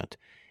fulfillment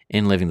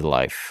in living the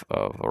life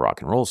of a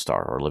rock and roll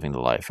star or living the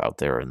life out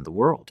there in the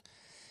world.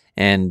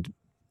 And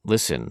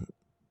listen,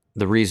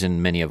 the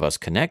reason many of us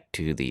connect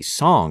to these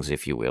songs,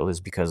 if you will,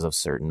 is because of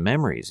certain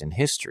memories in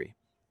history.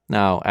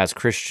 Now, as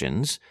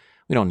Christians,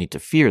 we don't need to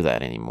fear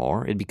that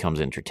anymore. It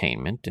becomes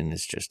entertainment, and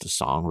it's just a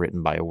song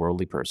written by a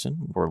worldly person,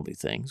 worldly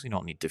things. We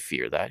don't need to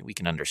fear that. We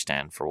can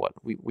understand for what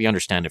we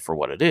understand it for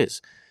what it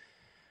is.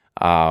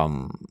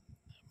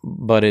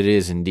 But it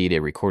is indeed a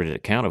recorded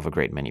account of a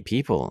great many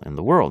people in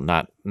the world,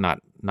 not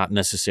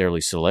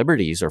necessarily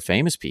celebrities or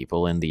famous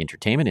people in the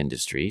entertainment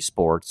industry,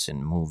 sports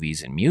and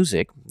movies and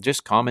music,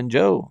 just common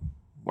Joe,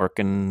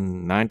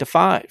 working 9 to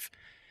 5,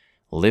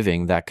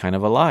 living that kind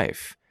of a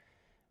life,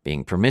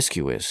 being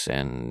promiscuous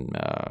and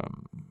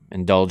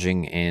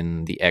indulging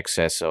in the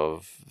excess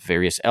of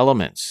various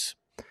elements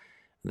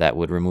that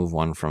would remove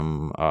one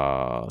from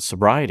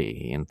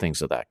sobriety and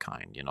things of that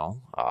kind, you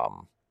know.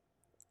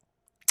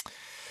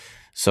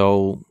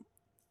 So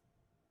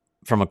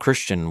from a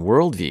Christian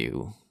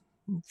worldview,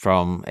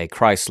 from a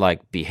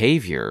Christ-like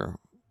behavior,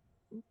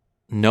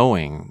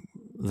 knowing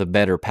the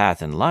better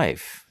path in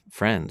life,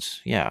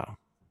 friends,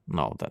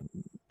 that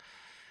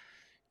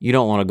you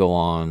don't want to go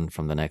on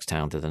from the next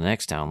town to the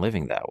next town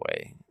living that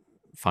way.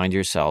 Find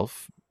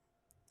yourself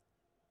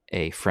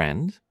a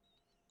friend,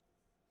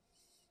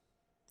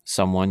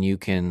 someone you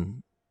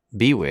can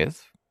be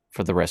with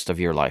for the rest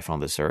of your life on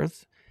this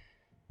earth,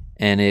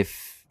 and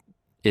if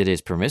it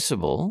is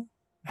permissible,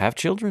 have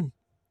children,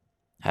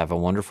 have a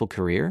wonderful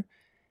career,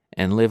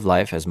 and live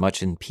life as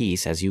much in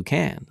peace as you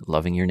can,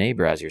 loving your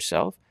neighbor as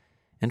yourself,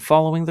 and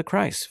following the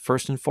Christ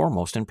first and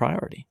foremost in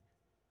priority.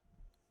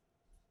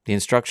 The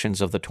instructions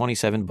of the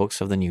 27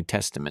 books of the New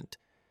Testament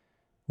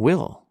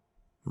will,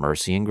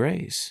 mercy and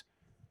grace.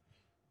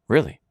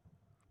 Really.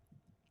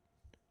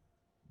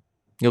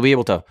 You'll be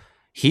able to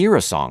hear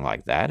a song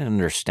like that and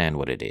understand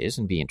what it is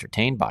and be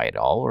entertained by it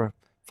all, or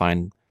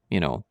find,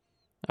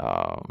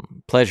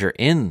 pleasure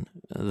in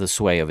the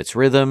sway of its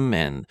rhythm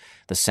and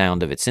the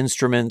sound of its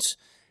instruments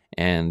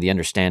and the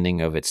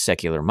understanding of its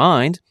secular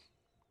mind.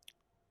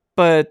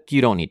 But you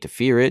don't need to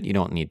fear it. You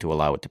don't need to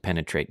allow it to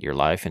penetrate your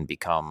life and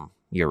become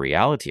your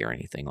reality or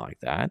anything like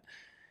that.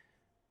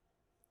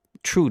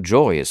 True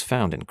joy is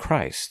found in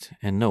Christ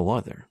and no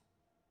other.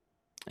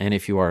 And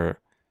if you are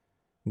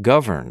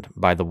governed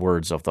by the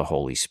words of the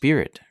Holy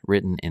Spirit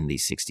written in the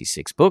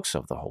 66 books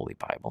of the Holy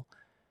Bible,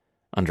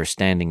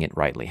 understanding it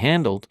rightly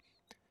handled,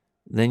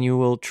 then you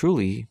will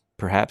truly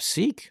perhaps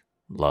seek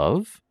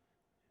love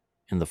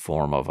in the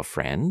form of a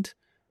friend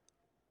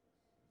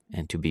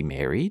and to be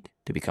married,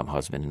 to become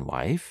husband and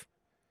wife.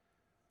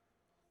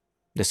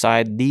 This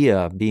idea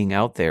of being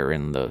out there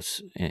on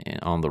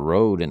the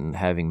road and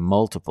having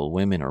multiple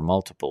women or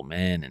multiple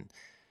men, and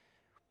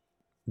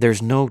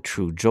there's no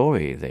true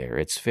joy there.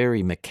 It's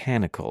very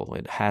mechanical.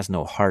 It has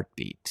no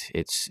heartbeat.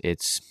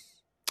 It's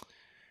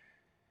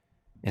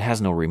It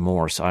has no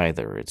remorse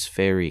either. It's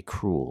very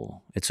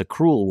cruel. It's a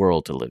cruel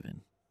world to live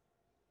in.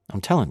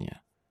 I'm telling you,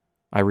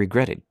 I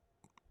regret it.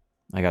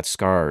 I got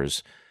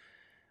scars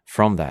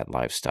from that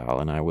lifestyle,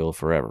 and I will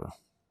forever.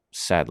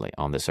 Sadly,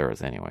 on this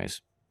earth,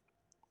 anyways.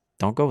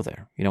 Don't go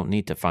there. You don't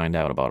need to find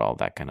out about all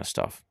that kind of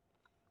stuff.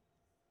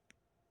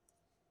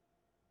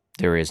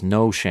 There is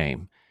no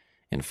shame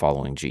in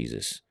following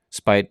Jesus,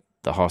 despite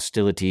the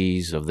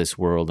hostilities of this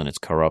world and its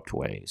corrupt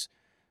ways.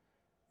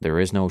 There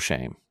is no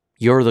shame.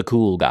 You're the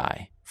cool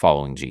guy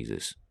following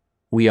Jesus.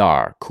 We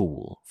are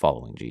cool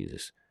following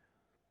Jesus.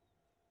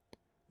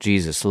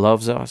 Jesus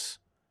loves us.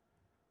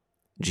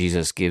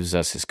 Jesus gives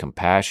us his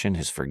compassion,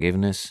 his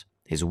forgiveness,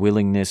 his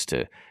willingness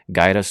to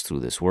guide us through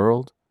this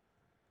world.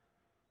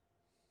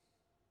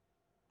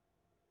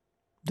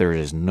 There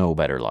is no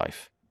better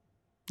life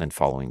than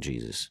following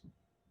Jesus.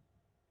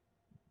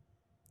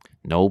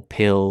 No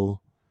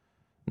pill,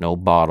 no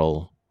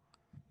bottle,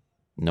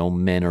 no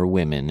men or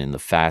women in the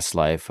fast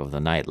life of the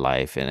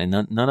nightlife, and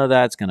none of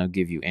that's going to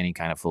give you any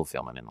kind of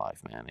fulfillment in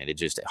life, man.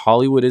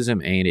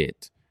 Hollywoodism ain't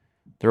it.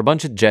 They're a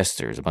bunch of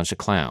jesters, a bunch of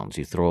clowns.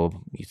 You throw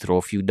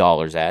a few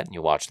dollars at, and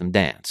you watch them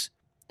dance.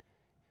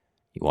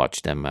 You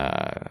watch them,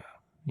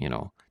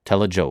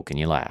 tell a joke, and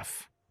you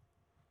laugh.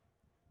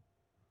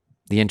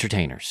 The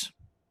entertainers.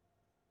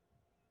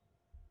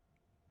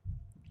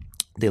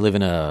 They live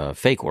in a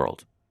fake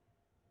world.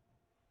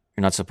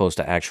 You're not supposed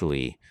to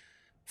actually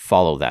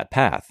follow that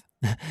path.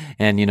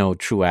 And,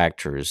 true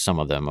actors, some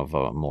of them of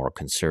a more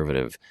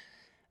conservative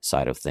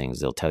side of things,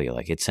 they'll tell you,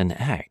 like, it's an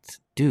act.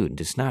 Dude,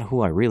 it's not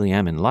who I really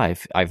am in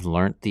life. I've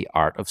learned the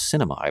art of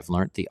cinema. I've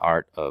learned the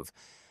art of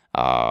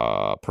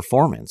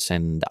performance,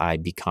 and I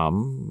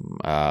become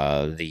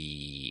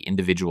the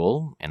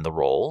individual in the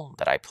role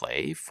that I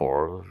play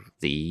for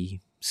the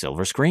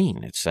silver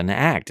screen. It's an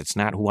act. It's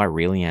not who I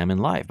really am in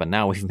life. But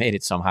now we've made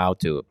it somehow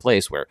to a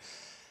place where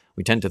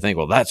we tend to think,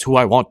 well, that's who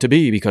I want to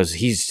be because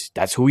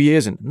that's who he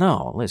is. And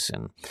no,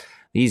 listen,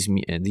 these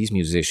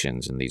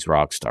musicians and these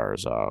rock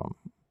stars, the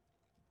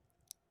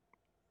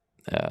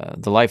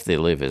life they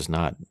live is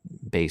not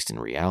based in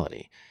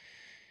reality.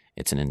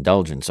 It's an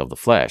indulgence of the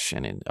flesh,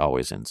 and it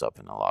always ends up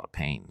in a lot of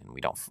pain. And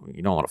you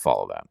don't want to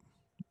follow that.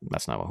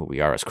 That's not who we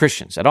are as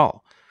Christians at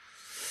all.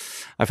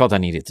 I felt I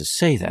needed to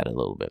say that a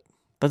little bit.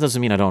 That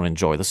doesn't mean I don't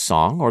enjoy the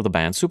song or the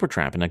band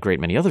Supertramp and a great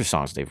many other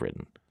songs they've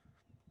written.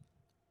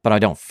 But I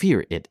don't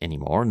fear it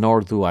anymore,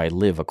 nor do I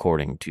live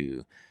according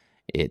to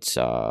its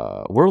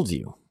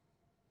worldview.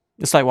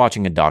 It's like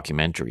watching a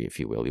documentary, if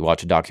you will. You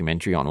watch a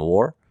documentary on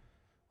war.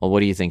 Well, what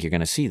do you think you're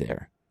going to see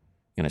there?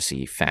 You're going to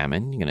see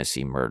famine. You're going to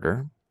see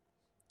murder.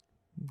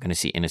 You're going to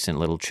see innocent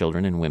little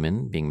children and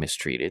women being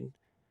mistreated.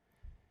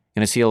 You're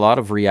going to see a lot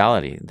of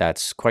reality.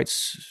 That's quite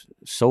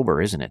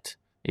sober, isn't it,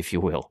 if you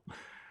will?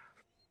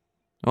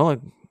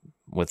 Well,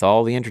 with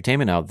all the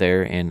entertainment out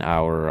there in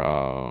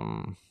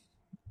our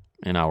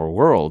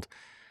world,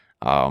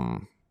 a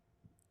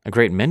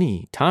great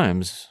many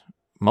times,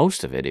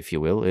 most of it, if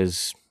you will,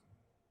 is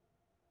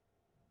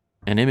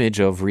an image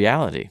of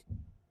reality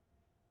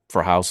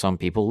for how some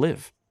people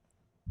live.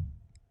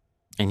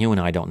 And you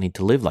and I don't need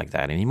to live like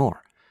that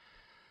anymore.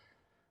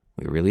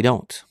 We really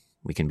don't.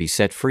 We can be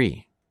set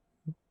free.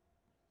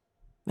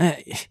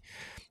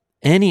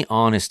 Any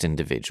honest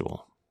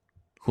individual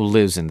who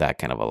lives in that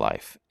kind of a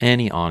life,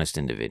 any honest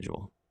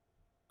individual,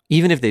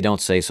 even if they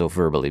don't say so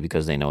verbally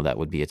because they know that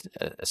would be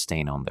a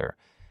stain on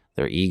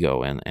their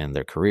ego and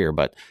their career,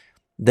 but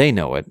they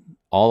know it.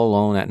 All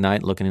alone at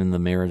night looking in the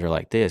mirror, they're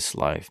like, this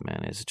life,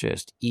 man, is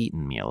just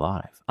eating me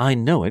alive. I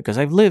know it because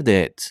I've lived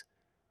it.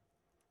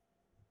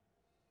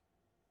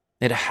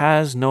 It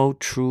has no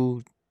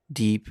true,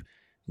 deep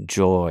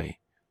joy.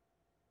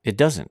 It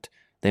doesn't.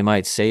 They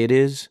might say it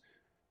is.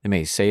 They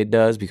may say it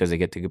does because they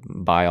get to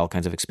buy all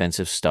kinds of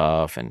expensive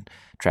stuff and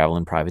travel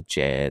in private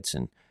jets,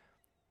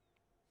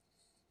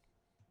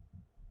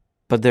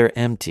 but they're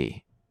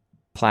empty,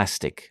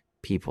 plastic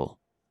people.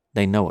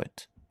 They know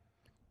it.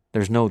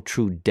 There's no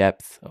true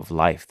depth of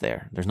life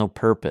there. There's no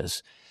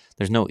purpose.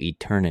 There's no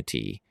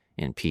eternity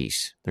in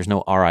peace. There's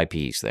no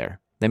RIPs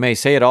there. They may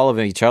say it all of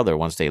each other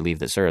once they leave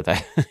this earth.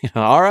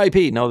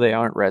 RIP. No, they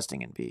aren't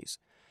resting in peace.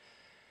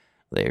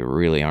 They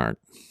really aren't.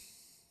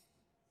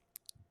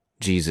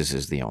 Jesus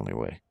is the only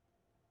way.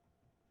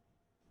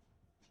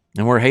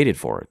 And we're hated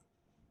for it.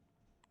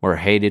 We're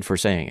hated for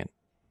saying it.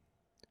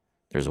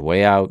 There's a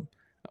way out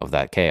of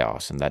that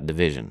chaos and that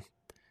division,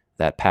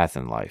 that path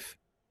in life.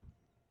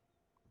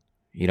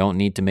 You don't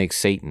need to make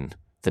Satan,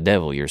 the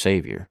devil, your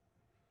savior.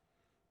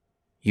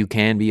 You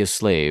can be a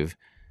slave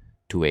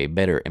to a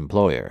better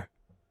employer.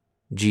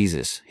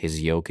 Jesus,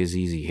 his yoke is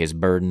easy, his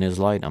burden is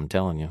light, I'm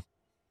telling you.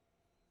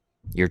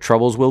 Your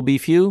troubles will be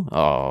few?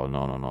 Oh,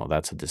 no,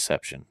 that's a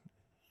deception.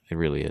 It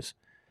really is.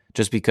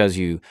 Just because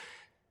you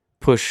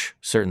push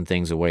certain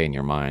things away in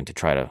your mind to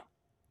try to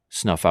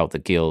snuff out the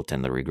guilt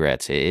and the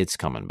regrets, it's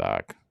coming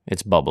back.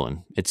 It's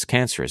bubbling. It's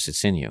cancerous.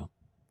 It's in you.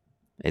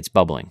 It's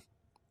bubbling.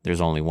 There's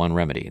only one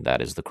remedy.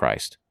 That is the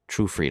Christ.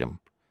 True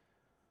freedom.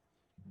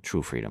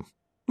 True freedom.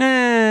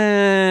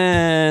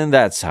 And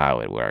that's how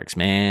it works,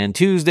 man.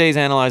 Tuesdays,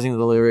 analyzing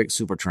the lyrics.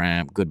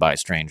 Supertramp, Goodbye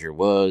Stranger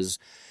was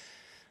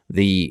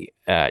the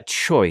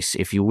choice,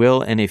 if you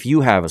will. And if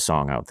you have a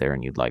song out there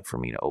and you'd like for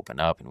me to open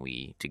up and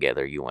we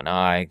together, you and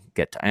I,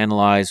 get to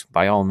analyze,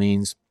 by all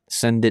means,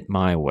 send it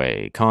my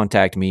way.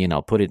 Contact me and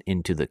I'll put it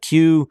into the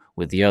queue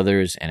with the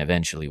others, and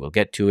eventually we'll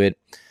get to it.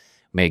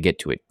 May get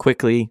to it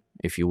quickly,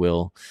 if you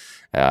will.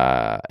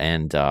 Yeah,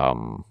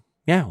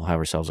 we'll have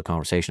ourselves a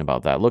conversation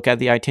about that. Look at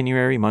the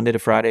itinerary, Monday to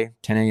Friday,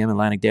 10 a.m.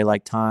 Atlantic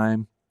Daylight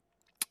Time.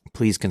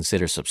 Please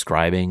consider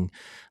subscribing,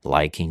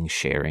 liking,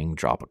 sharing,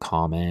 drop a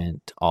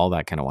comment, all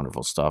that kind of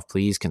wonderful stuff.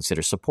 Please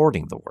consider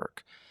supporting the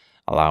work,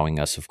 allowing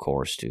us, of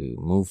course, to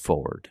move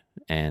forward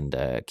and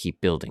keep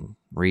building,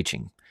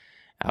 reaching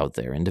out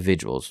there,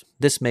 individuals.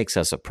 This makes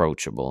us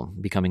approachable,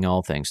 becoming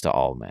all things to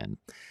all men.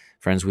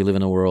 Friends, we live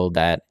in a world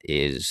that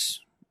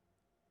is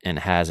and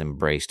has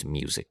embraced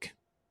music.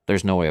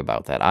 There's no way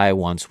about that. I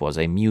once was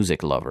a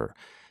music lover.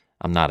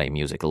 I'm not a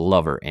music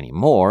lover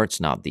anymore.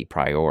 It's not the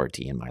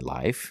priority in my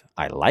life.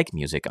 I like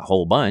music a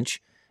whole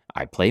bunch.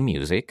 I play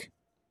music,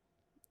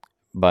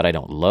 but I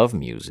don't love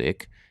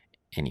music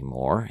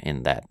anymore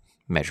in that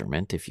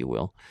measurement, if you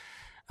will.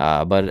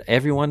 But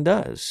everyone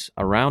does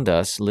around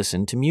us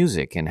listen to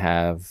music and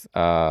have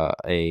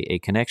a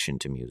connection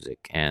to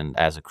music. And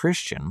as a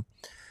Christian,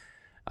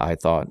 I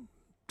thought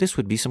this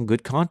would be some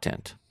good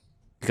content,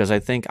 because I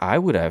think I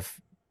would have,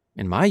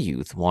 in my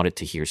youth, wanted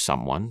to hear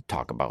someone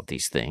talk about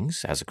these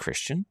things as a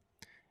Christian,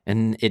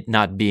 and it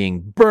not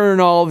being burn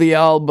all the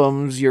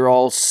albums, you're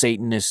all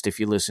Satanist if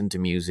you listen to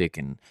music.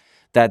 And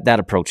that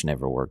approach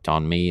never worked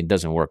on me. It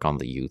doesn't work on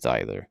the youth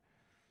either.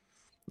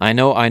 I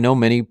know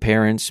many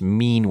parents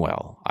mean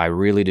well. I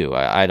really do.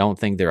 I don't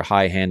think they're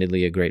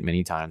high-handedly a great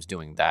many times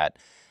doing that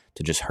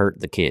to just hurt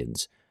the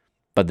kids,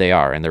 but they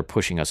are, and they're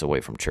pushing us away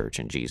from church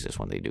and Jesus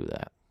when they do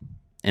that.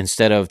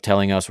 Instead of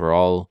telling us we're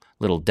all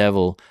little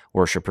devil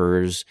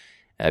worshippers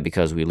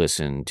because we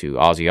listen to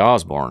Ozzy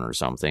Osbourne or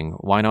something,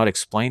 why not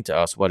explain to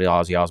us what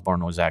Ozzy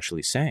Osbourne was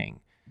actually saying,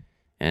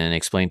 and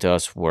explain to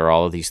us where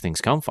all of these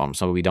things come from,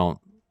 so we don't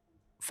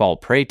fall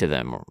prey to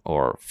them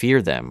or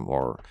fear them.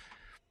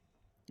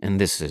 And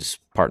this is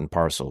part and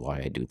parcel why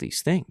I do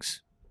these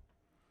things.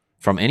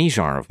 From any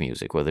genre of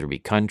music, whether it be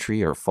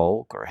country or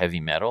folk or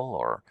heavy metal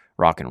or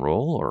rock and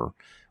roll or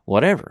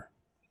whatever.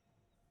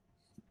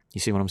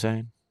 You see what I'm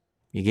saying?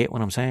 You get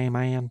what I'm saying,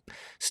 man?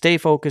 Stay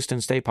focused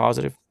and stay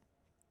positive.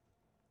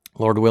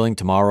 Lord willing,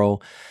 tomorrow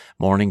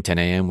morning, 10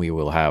 a.m., we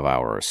will have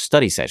our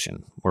study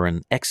session. We're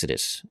in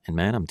Exodus. And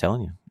man, I'm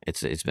telling you,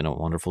 it's been a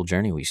wonderful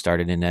journey. We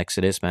started in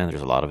Exodus, man.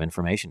 There's a lot of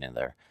information in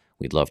there.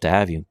 We'd love to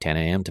have you. 10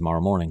 a.m.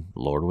 tomorrow morning,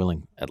 Lord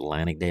willing,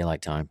 Atlantic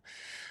Daylight Time.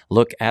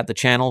 Look at the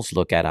channels.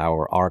 Look at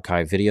our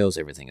archive videos.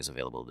 Everything is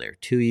available there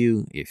to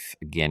you. If,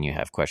 again, you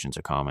have questions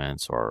or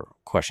comments or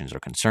questions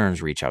or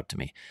concerns, reach out to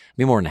me. I'd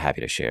be more than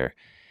happy to share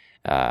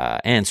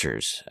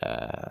answers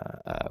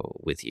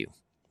with you.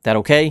 That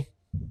okay?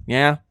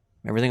 Yeah?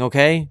 Everything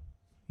okay?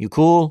 You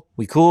cool?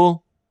 We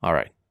cool? All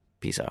right.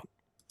 Peace out.